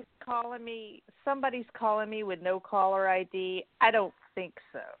are. Somebody's calling me with no caller ID. I don't think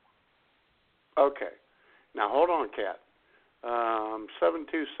so. Okay. Now, hold on, Kat.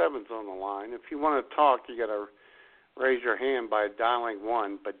 727's on the line. If you want to talk, you got to raise your hand by dialing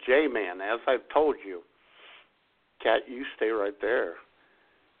 1. But J-Man, as I've told you, Kat, you stay right there.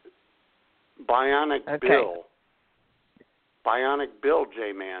 Bionic Bill,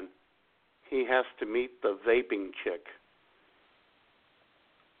 J-Man, he has to meet the vaping chick.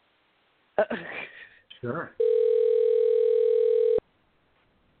 Sure.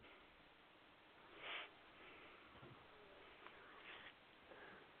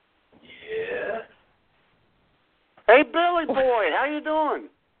 Yeah. Hey, Billy boy, how you doing?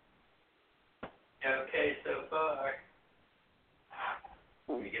 Okay, so far.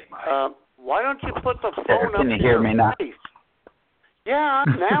 Let me get my... why don't you put the phone up Can you hear me now? face? Yeah,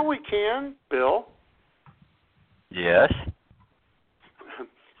 now we can, Bill. Yes.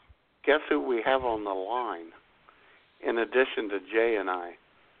 Guess who we have on the line, in addition to Jay and I?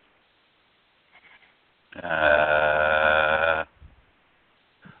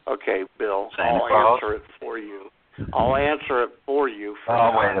 Okay, Bill, I'll answer it for you. Oh, wait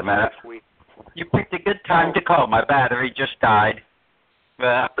a minute. Next week. You picked a good time to call. My battery just died.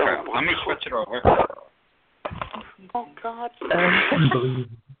 Let me switch it over. Oh, God.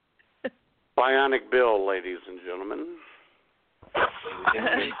 Bionic Bill, ladies and gentlemen.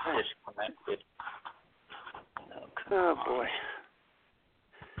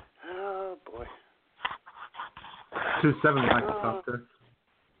 Oh, boy. 27 like to talk to.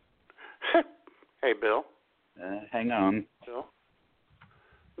 Hey, Bill. Hang on. Bill?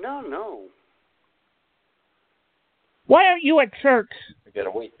 No. Why aren't you at church? I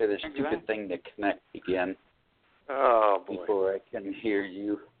gotta wait for this stupid thing to connect again. Oh, boy. Before I can hear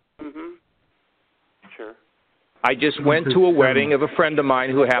you. Mm-hmm. Sure. I just went to a wedding of a friend of mine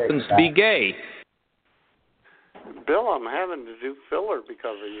who happens to be gay. Bill, I'm having to do filler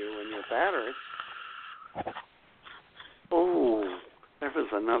because of you and your battery. Oh, there was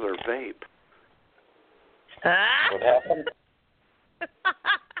another vape. What happened?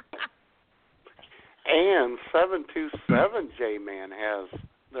 And 727 J-Man has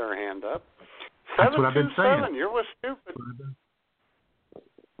their hand up. That's what I've been saying. You're with stupid.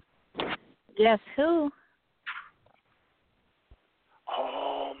 Guess who?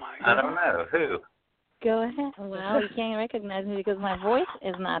 Oh, my God. I don't know. Who? Go ahead. Well, you can't recognize me because my voice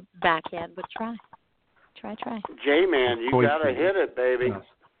is not back yet, but try. Try. J-Man, you got to hit it, baby.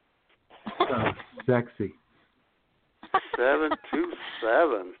 So sexy.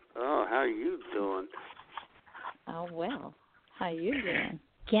 727. Oh, how you doing? Oh, well. How you doing?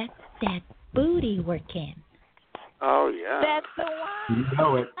 Get that booty working. Oh, yeah. That's the one. You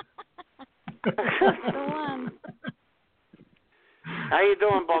know it. That's the one. How you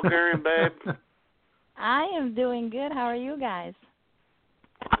doing, Bulgarian Babe? I am doing good. How are you guys?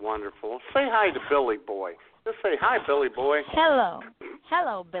 Wonderful. Say hi to Billy Boy. Just say hi, Billy Boy. Hello.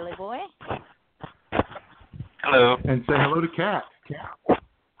 Hello, Billy Boy. Hello. And say hello to Kat.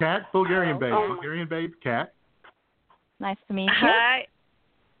 Kat, Bulgarian Babe. Bulgarian Babe, Kat. Nice to meet you. Hi.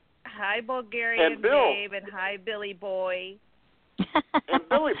 Hi, Bulgarian And Bill. Babe, and hi, Billy Boy. And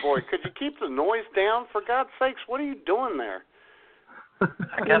Billy Boy, could you keep the noise down? For God's sakes, what are you doing there?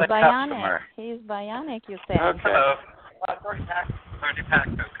 I got a bionic. customer. He's bionic, you say. Okay. Hello. 30-pack,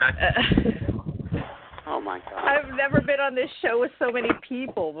 okay. Oh, my God. I've never been on this show with so many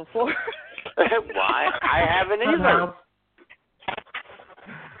people before. Why? I haven't either.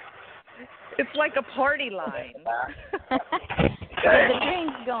 It's like a party line. Get the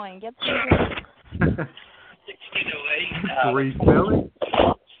drinks going. Get the drinks. Grease Billy.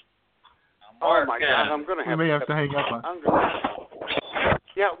 Oh, my God. I'm going to have may have to hang up on.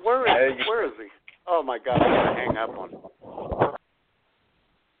 Yeah, where is he? Oh, my God. I'm going to hang up on him.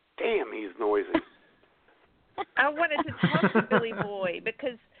 Damn, he's noisy. I wanted to talk to Billy Boy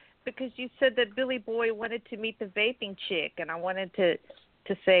because you said that Billy Boy wanted to meet the vaping chick, and I wanted to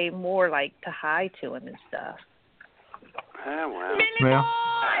say more, like to hi to him and stuff. Well. Billy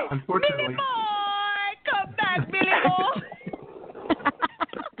Boy! Unfortunately. Billy Boy! Come back, Billy Boy!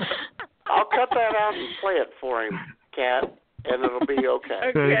 I'll cut that out and play it for him, Kat, and it'll be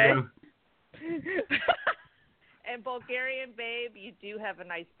okay. Okay. And Bulgarian Babe, you do have a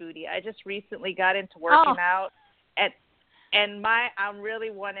nice booty. I just recently got into working out, and I'm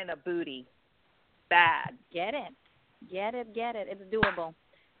really wanting a booty, bad. Get it. It's doable.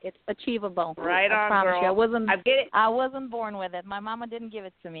 It's achievable. Right I on, promise girl. you. I wasn't born with it. My mama didn't give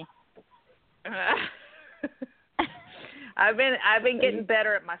it to me. I've been getting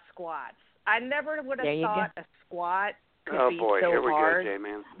better at my squats. I never would have thought a squat could be so hard. Here we go,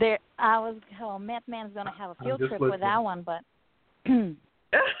 J-Man. Matt Man's going to have a field trip with that one, but...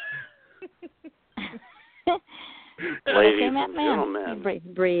 Ladies and gentlemen,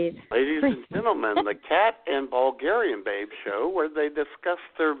 breathe. Ladies and gentlemen, the Kat and Bulgarian Babe show where they discuss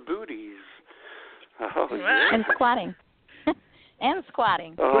their booties. Oh, yeah. And squatting. Oh,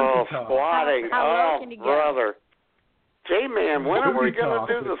 squatting. How low can you get? Brother. J-Man, when are we going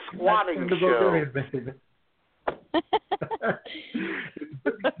to do the squatting show?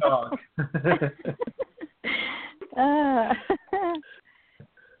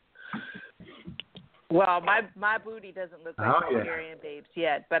 Well, my booty doesn't look like Bulgarian Babe's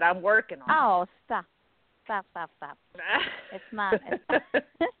yet, but I'm working on it. Oh, stop. It's not.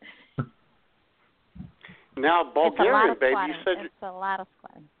 Now, Bulgarian Babe, you said... It's a lot of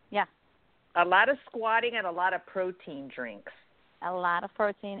squatting. Yeah. A lot of squatting and a lot of protein drinks. A lot of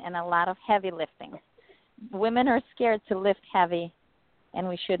protein and a lot of heavy lifting. Women are scared to lift heavy, and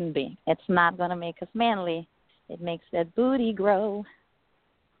we shouldn't be. It's not going to make us manly. It makes that booty grow.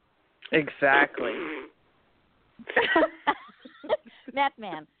 Exactly. Matt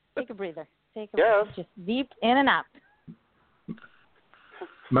Man, take a breather. Breather. Just deep in and out.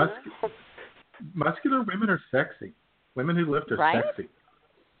 Muscular women are sexy. Women who lift are sexy.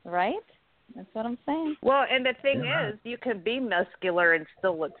 Right? That's what I'm saying. Well, and the thing is, you can be muscular and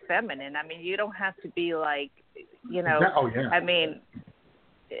still look feminine. I mean, you don't have to be like, I mean,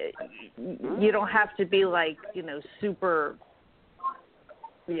 you don't have to be like, super,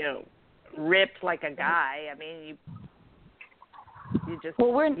 ripped like a guy. I mean, you just,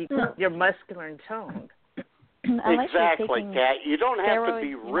 you're muscular and toned. Exactly, Kat. You don't have to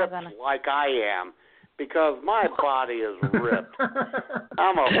be ripped like I am, because my body is ripped.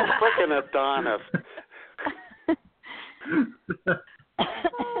 I'm a freaking Adonis.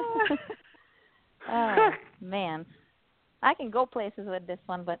 Oh, man. I can go places with this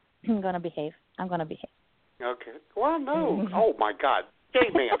one, but I'm going to behave. Okay. Well, no. Oh, my God. Hey,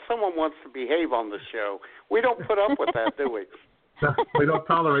 man, someone wants to behave on the show. We don't put up with that, do we? We don't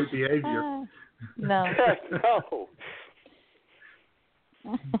tolerate behavior. No. No.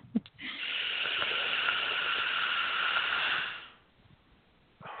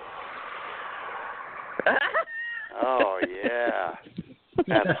 Oh, yeah.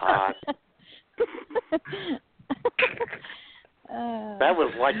 That's hot. That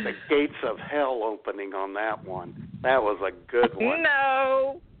was like the gates of hell opening on that one. That was a good one.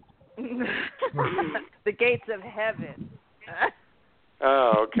 No. The gates of heaven.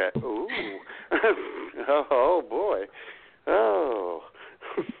 Oh, okay. Ooh. Oh, boy. Oh.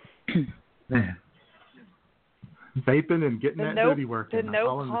 Man. Vaping and getting that booty working. The no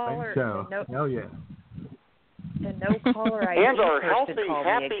all in caller. the same show. Yeah. The no caller ID and our person healthy, called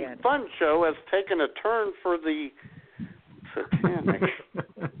happy, me again. fun show has taken a turn for the satanic.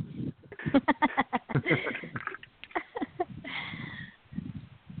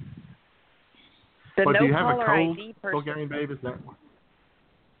 The do you have a caller cold, ID person. Bulgarian Babe? Is that?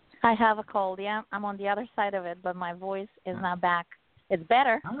 I have a cold. Yeah, I'm on the other side of it, but my voice is not back. It's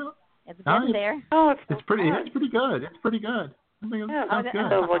better. It's getting there. Oh, it's pretty. It's pretty good. It's pretty good. I think it sounds good.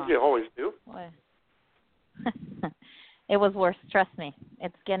 Sounds like you always do. It was worse. Trust me.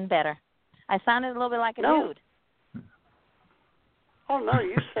 It's getting better. I sounded a little bit like a dude. Oh no,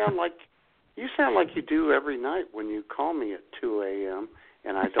 you sound like you do every night when you call me at 2 a.m.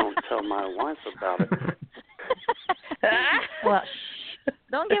 and I don't tell my wife about it. Well,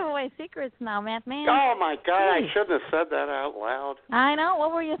 don't give away secrets now, man. Oh my God, I shouldn't have said that out loud. I know.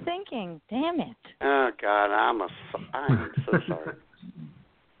 What were you thinking? Damn it. Oh God, I'm so sorry.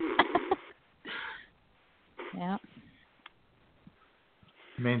 Yeah.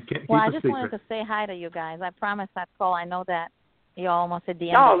 Man, keep well, I a just secret. wanted to say hi to you guys. I promised that call. I know that you're almost at the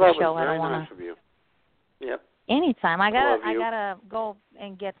end of the show. Oh, that was very I don't nice of you. Yep. Anytime. I Love you. gotta go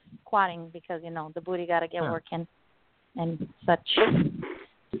and get squatting because the booty gotta get working and such.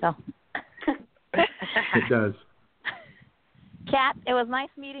 So. It does. Kat, it was nice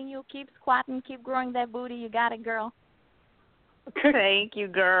meeting you. Keep squatting. Keep growing that booty. You got it, girl. Thank you,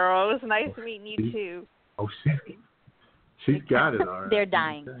 girl. It was nice meeting you too. Oh, she's got it all right. They're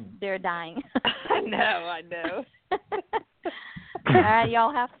dying. They're dying. I know. All right,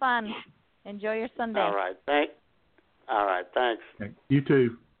 y'all have fun. Enjoy your Sunday. All right, thanks. You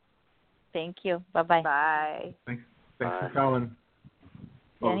too. Thank you. Bye-bye. Bye. Thanks for calling.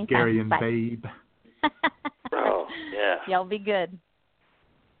 Anytime. Bulgarian Bye. Babe. Oh, yeah. Y'all be good.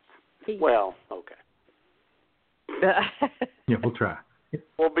 Peace. Well, okay. Yeah, we'll try.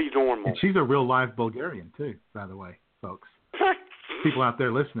 We'll be normal. And she's a real live Bulgarian too, by the way, folks. People out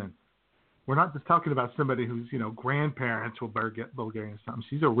there listening. We're not just talking about somebody whose, grandparents were Bulgarian or something.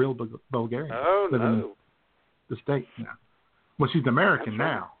 She's a real Bulgarian. Oh, living no. in the States now. Well, she's American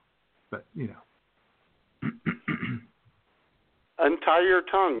now, but, Untie your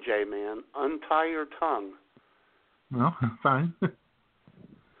tongue, J-Man. Untie your tongue. Well, fine.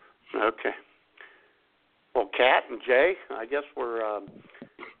 Okay. Well, Kat and Jay, I guess we're,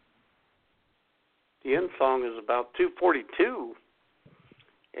 the end song is about 2:42.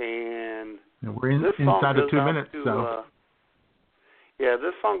 And we're inside of 2 minutes, so.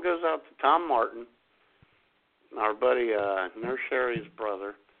 This song goes out to Tom Martin, our buddy Nurse Sherry's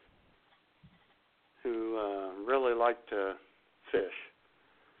brother, who really liked to fish.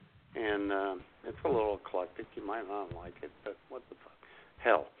 And it's a little eclectic. You might not like it, but what the fuck?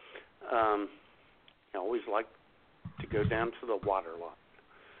 Hell. I always like to go down to the water line.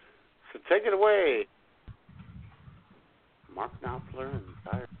 So take it away. Mark Knopfler and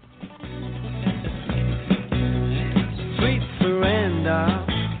Tyre. Sweet surrender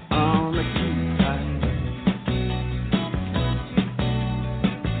on the quayside.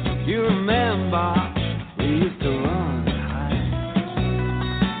 You remember we used to run high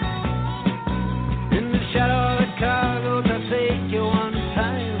in the shadow of the cargoes. I take you one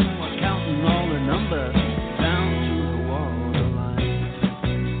time. We're counting all the numbers down to the waterline.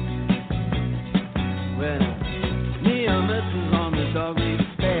 Well, near misses on the doggy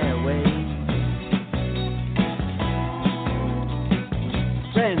stairway.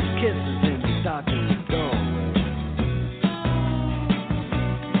 Friends kisses in the darkened doorway.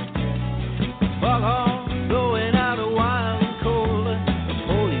 Foghorn blowing out a wild and cold. The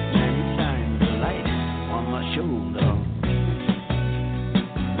policeman he shines the light on my shoulder.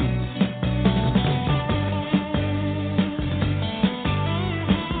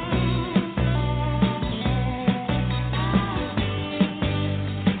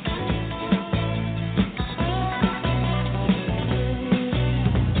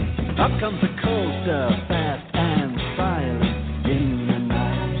 Up comes the coaster, fast and silent in the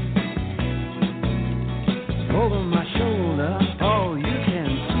night. Over my shoulder, all you can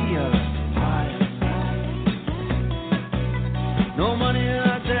see are eyes. No money in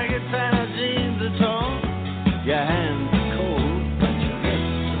our jackets and our jeans at all. Your hands are cold, but your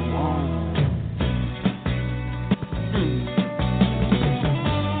lips are warm.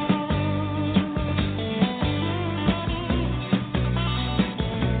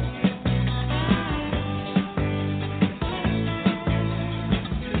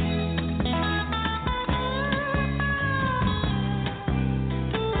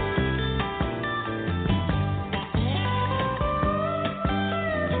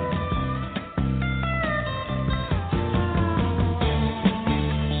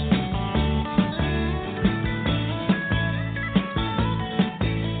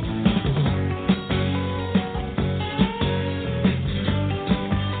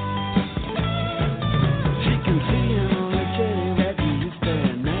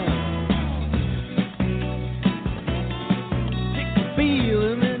 feel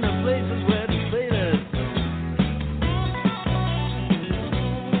him in the places where the sailors go.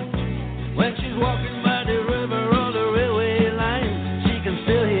 When she's walking by the river or the railway line, she can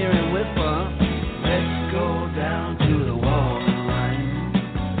still hear him whisper, let's go down to the water line.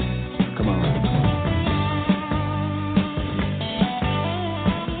 Come on.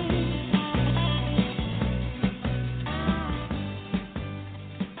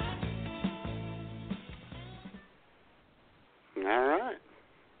 All right.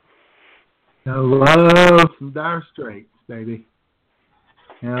 No love from Dire Straits, baby.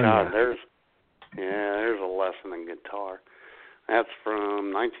 Hell God, yeah. there's a lesson in guitar. That's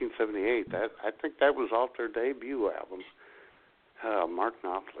from 1978. I think that was off their debut album. Mark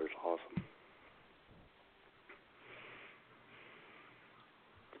Knopfler's awesome.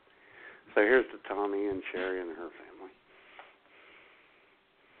 So here's to Tommy and Sherry and her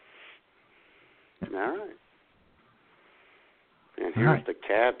family. All right. And here's the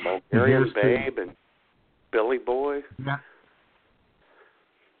cat, Bulgarian Babe, and Billy Boy. Yeah.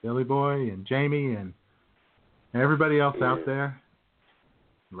 Billy Boy and Jamie and everybody else out there.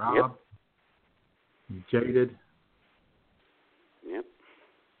 Rob. And Jaded. Yep.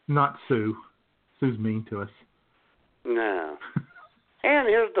 Not Sue. Sue's mean to us. No. And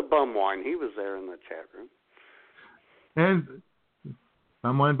here's the Bumwine. He was there in the chat room. And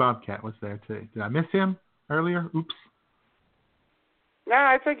Bumwine Bobcat was there too. Did I miss him earlier? Oops. No,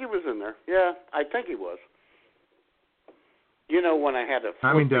 I think he was in there. Yeah, I think he was. You know, when I had to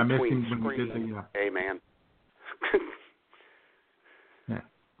flip did I miss between him when you screens. did the... Hey, man. Yeah.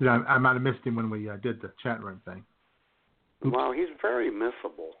 I might have missed him when we did the chat room thing. Oops. Well, he's very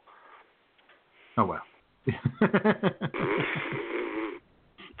missable. Oh, well.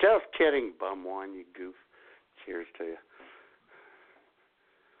 Just kidding, Bumwine, you goof. Cheers to you.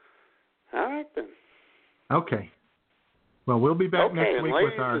 All right, then. Okay. Well, we'll be back next week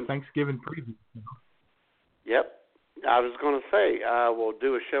with our and... Thanksgiving preview. Yep. I was going to say, we'll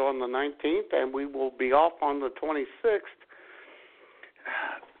do a show on the 19th, and we will be off on the 26th,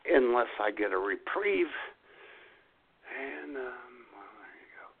 unless I get a reprieve. And, well,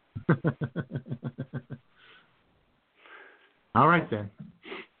 there you go. All right, then.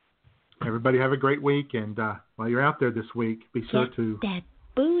 Everybody have a great week, and while you're out there this week, be sure to... that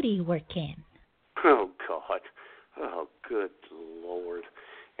booty working. Oh, God. Oh, good Lord.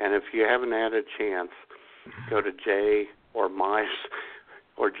 And if you haven't had a chance, go to Jay or my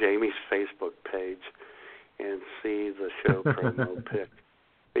or Jamie's Facebook page and see the show promo pic,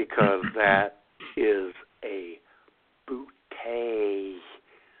 because that is a booty.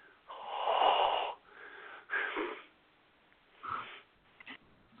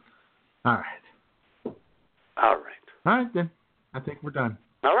 All right. All right. All right, then. I think we're done.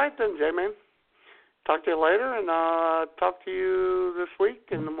 All right, then, J-Man. Talk to you later, and talk to you this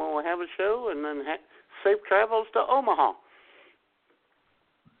week, and then we'll have a show, and then safe travels to Omaha.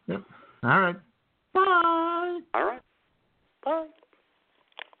 Yep. All right. Bye. All right. Bye.